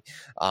helping me.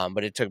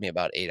 But it took me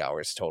about 8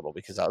 hours total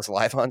because I was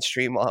live on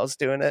stream while I was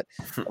doing it.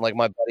 And like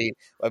my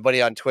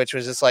buddy on Twitch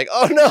was just like,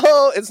 "Oh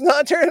no, it's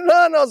not turning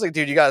on." I was like,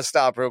 "Dude, you gotta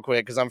stop real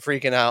quick because I'm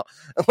freaking out."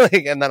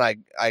 Like, and then I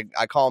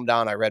calmed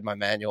down. I read my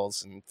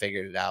manuals and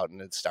figured it out,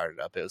 and it started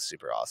up. It was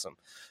super awesome.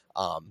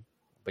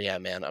 But yeah,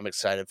 man, I'm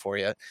excited for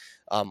you.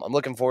 I'm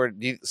looking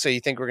forward. So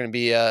you think we're gonna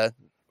be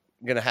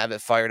gonna have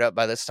it fired up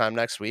by this time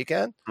next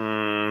weekend?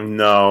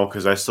 No,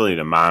 because I still need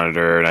a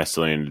monitor, and I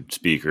still need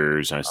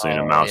speakers, and I still need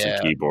a Oh mouse and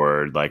yeah.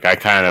 keyboard. Like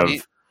Well,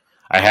 you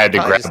I had to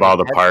probably grab just all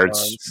need the parts.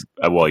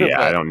 headphones. Well,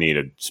 yeah, I But don't need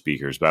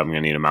speakers, but I'm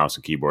gonna need a mouse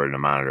and keyboard and a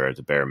monitor at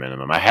the bare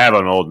minimum. I have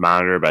an old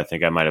monitor, but I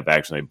think I might have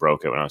accidentally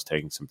broke it when I was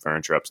taking some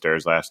furniture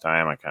upstairs last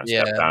time. I kind of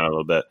stepped yeah, on it a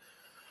little bit.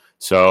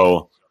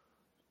 So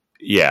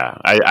yeah,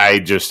 I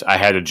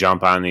had to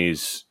jump on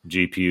these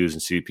GPUs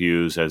and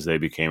CPUs as they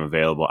became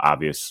available,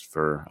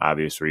 for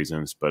obvious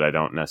reasons, but I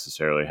don't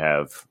necessarily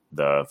have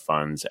the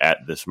funds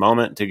at this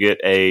moment to get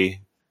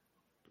a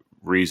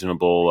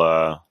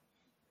reasonable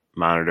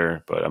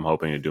monitor, but I'm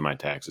hoping to do my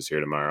taxes here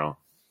tomorrow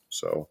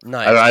So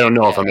Nice. I don't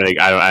know if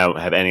Yeah. I don't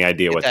have any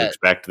idea Get what to that.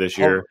 expect this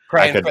year.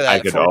 Praying for I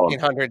that could owe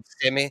 1,400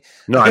 stimmy.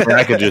 no, I mean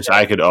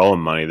I could owe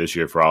him money this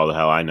year for all the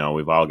hell I know.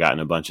 We've all gotten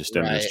a bunch of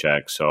stimulus Right.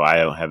 checks, so I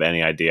don't have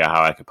any idea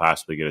how I could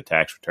possibly get a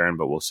tax return,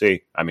 but we'll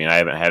see. I mean, I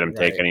haven't had them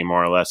take Right. any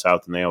more or less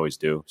out than they always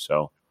do,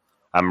 so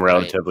I'm Right.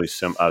 relatively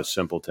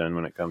simpleton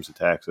when it comes to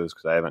taxes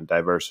because I haven't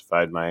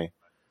diversified my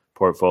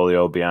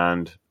portfolio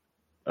beyond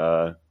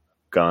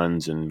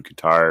guns and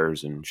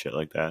guitars and shit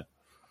like that.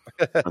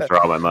 That's where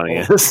all my money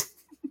is.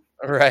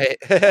 Right.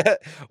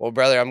 Well,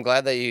 brother, I'm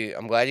glad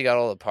you got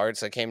all the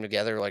parts that came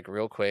together like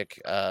real quick.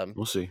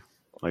 We'll see.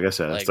 Like I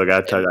said, I Like, still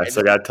got and- I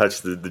still got to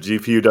touch the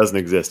GPU doesn't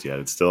exist yet.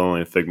 It's still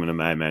only a figment of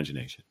my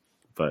imagination.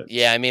 But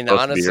yeah, I mean, it's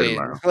supposed to be here honestly,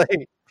 tomorrow.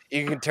 like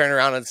you can turn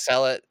around and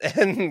sell it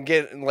and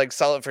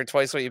sell it for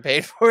twice what you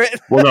paid for it.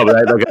 Well, no,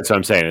 but that's what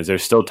I'm saying. Is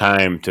there's still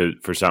time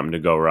for something to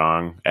go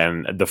wrong?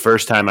 And the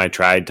first time I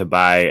tried to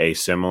buy a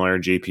similar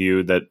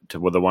GPU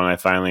to the one I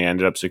finally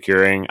ended up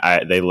securing,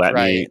 they let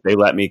Right.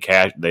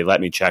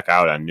 me check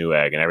out on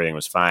Newegg and everything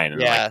was fine.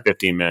 And then Yeah. like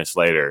 15 minutes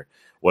later,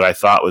 what I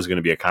thought was going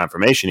to be a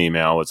confirmation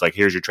email was like,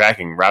 "Here's your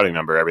tracking routing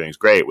number. Everything's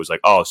great." Was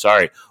like, "Oh,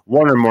 sorry,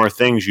 one or more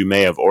things you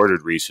may have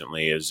ordered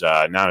recently is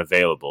not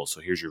available.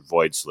 So here's your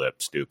void slip,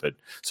 stupid."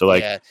 So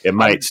like, Yeah. it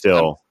might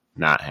still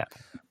not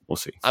happen. We'll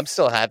see. I'm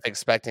still half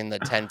expecting the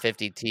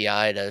 1050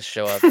 Ti to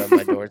show up on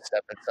my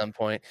doorstep at some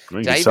point. I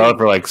mean, you can sell it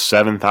for like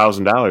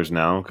 $7,000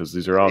 now because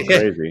these are all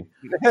crazy.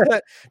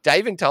 Did I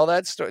even tell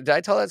that story? Did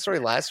I tell that story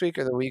last week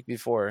or the week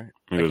before?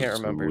 I can't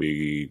remember. The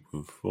week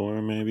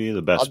before, maybe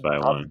the Best Buy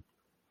one.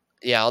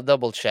 Yeah, I'll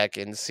double check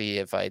and see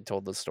if I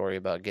told the story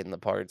about getting the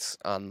parts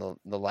on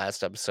the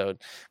last episode.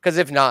 Because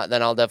if not,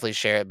 then I'll definitely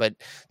share it. But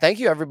thank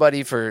you,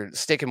 everybody, for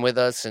sticking with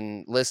us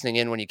and listening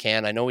in when you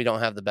can. I know we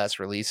don't have the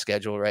best release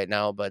schedule right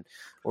now, but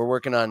we're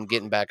working on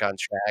getting back on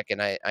track.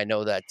 And I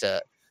know that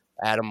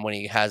Adam, when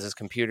he has his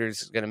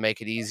computers, is going to make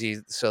it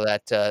easy so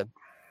that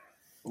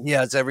he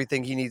has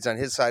everything he needs on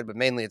his side. But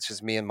mainly it's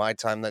just me and my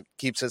time that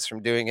keeps us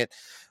from doing it.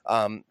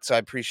 So I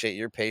appreciate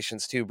your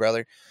patience too,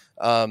 brother.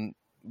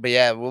 But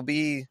yeah, we'll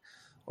be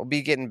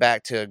getting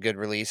back to a good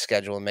release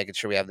schedule and making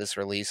sure we have this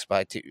released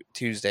by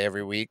Tuesday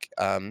every week.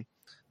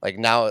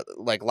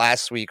 Like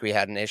last week we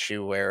had an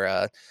issue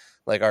where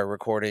like our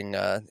recording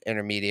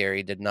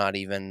intermediary did not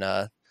even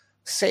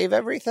save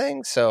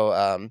everything.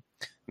 So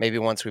maybe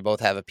once we both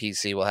have a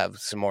PC, we'll have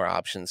some more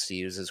options to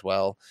use as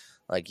well.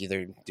 Like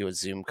either do a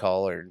Zoom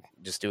call or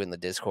just do it in the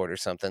Discord or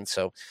something.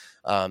 So,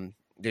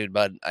 dude,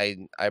 bud, I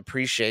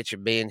appreciate you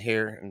being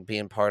here and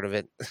being part of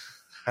it.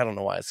 I don't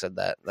know why I said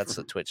that. That's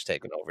the Twitch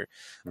taking over.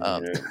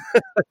 I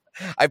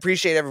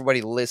appreciate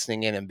everybody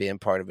listening in and being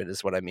part of it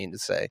is what I mean to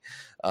say.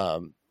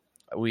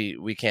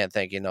 We can't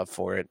thank you enough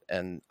for it.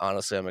 And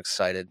honestly, I'm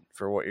excited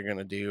for what you're going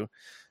to do.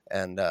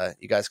 And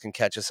you guys can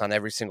catch us on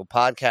every single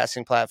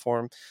podcasting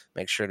platform.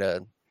 Make sure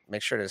to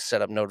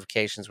set up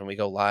notifications when we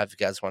go live. If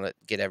you guys want to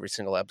get every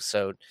single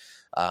episode.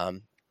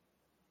 And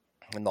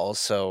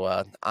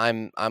also,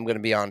 I'm going to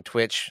be on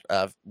Twitch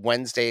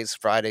Wednesdays,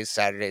 Fridays,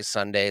 Saturdays,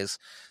 Sundays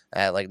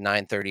at like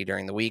 9:30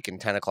 during the week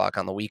and 10 o'clock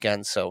on the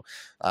weekend. So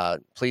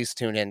please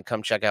tune in.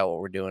 Come check out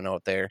what we're doing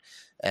out there.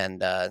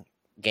 And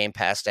Game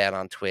Pass Dad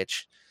on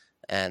Twitch.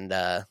 And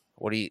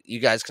you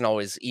guys can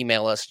always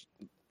email us,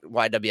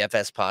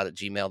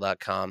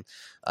 ywfspod@gmail.com.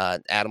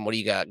 Adam, what do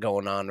you got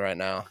going on right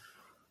now?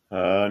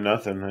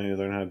 Nothing. I need to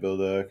learn how to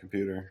build a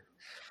computer.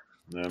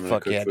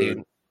 Fuck yeah, food.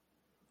 Dude.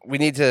 We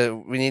need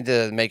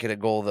to make it a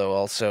goal though,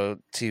 also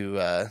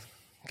to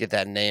get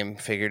that name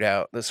figured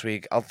out this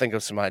week. I'll think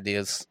of some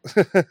ideas.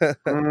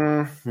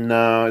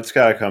 No, it's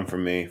got to come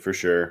from me for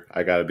sure.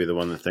 I got to be the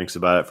one that thinks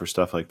about it for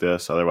stuff like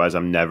this. Otherwise,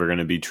 I'm never going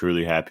to be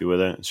truly happy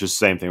with it. It's just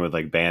the same thing with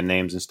like band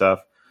names and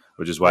stuff,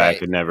 which is why I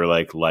could never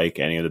like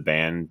any of the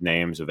band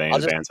names of any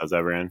of the bands I was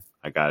ever in.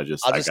 I'll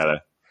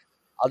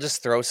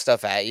just throw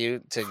stuff at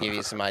you to give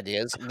you some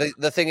ideas.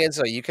 The thing is,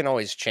 though, you can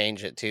always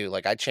change it too.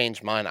 Like I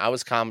changed mine. I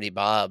was Comedy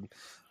Bob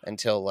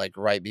until like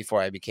right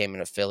before I became an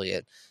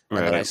affiliate, and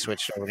then I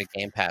switched over to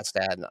Game Pass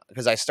Dad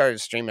because I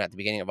started streaming at the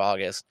beginning of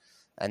August,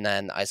 and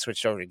then I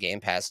switched over to Game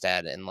Pass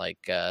Dad in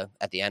like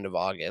at the end of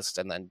August,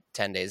 and then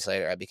 10 days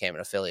later I became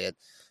an affiliate,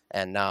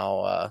 and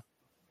now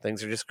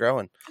things are just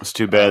growing. It's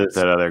too bad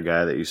that other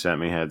guy that you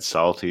sent me had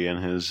Salty in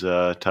his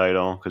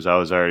title because I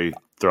was already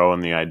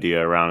throwing the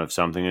idea around of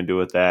something to do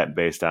with that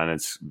based on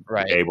it's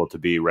able to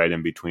be right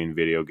in between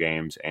video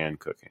games and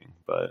cooking,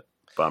 but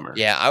bummer.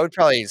 Yeah, I would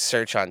probably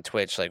search on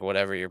Twitch, like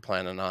whatever you're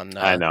planning on.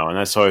 I know, and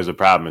that's always the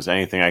problem is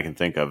anything I can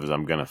think of is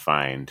I'm going to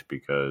find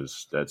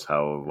because that's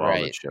how all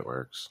this shit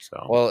works.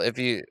 So, well, if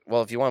you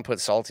want to put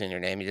Salty in your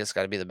name, you just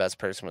got to be the best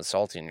person with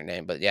Salty in your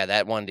name. But yeah,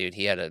 that one dude,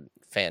 he had a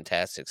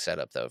fantastic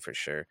setup though, for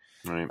sure.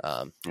 Right.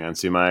 And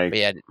see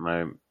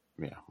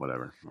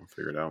whatever. I'll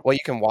figure it out. Well, you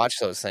can watch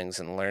those things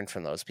and learn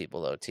from those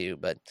people though too,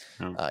 but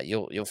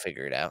you'll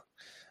figure it out.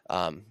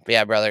 But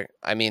yeah, brother,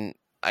 I mean,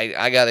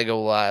 I got to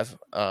go live.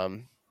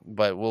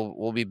 But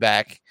we'll be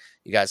back.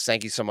 You guys,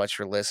 thank you so much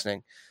for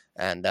listening,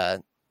 and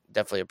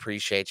definitely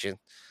appreciate you.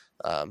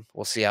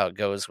 we'll see how it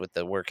goes with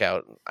the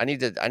workout. I need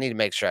to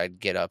make sure I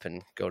get up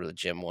and go to the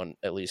gym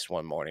at least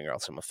one morning, or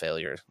else I'm a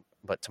failure.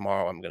 But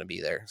tomorrow I'm going to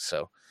be there,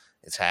 so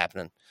it's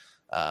happening.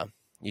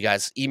 You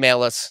guys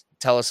email us,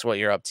 tell us what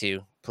you're up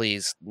to.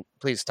 Please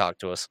talk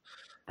to us.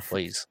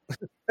 Please.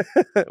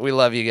 We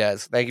love you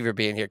guys. Thank you for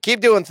being here.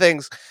 Keep doing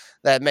things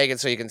that make it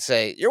so you can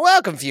say, "You're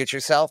welcome, future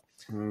self."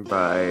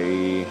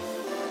 Bye.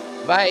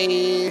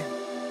 Bye.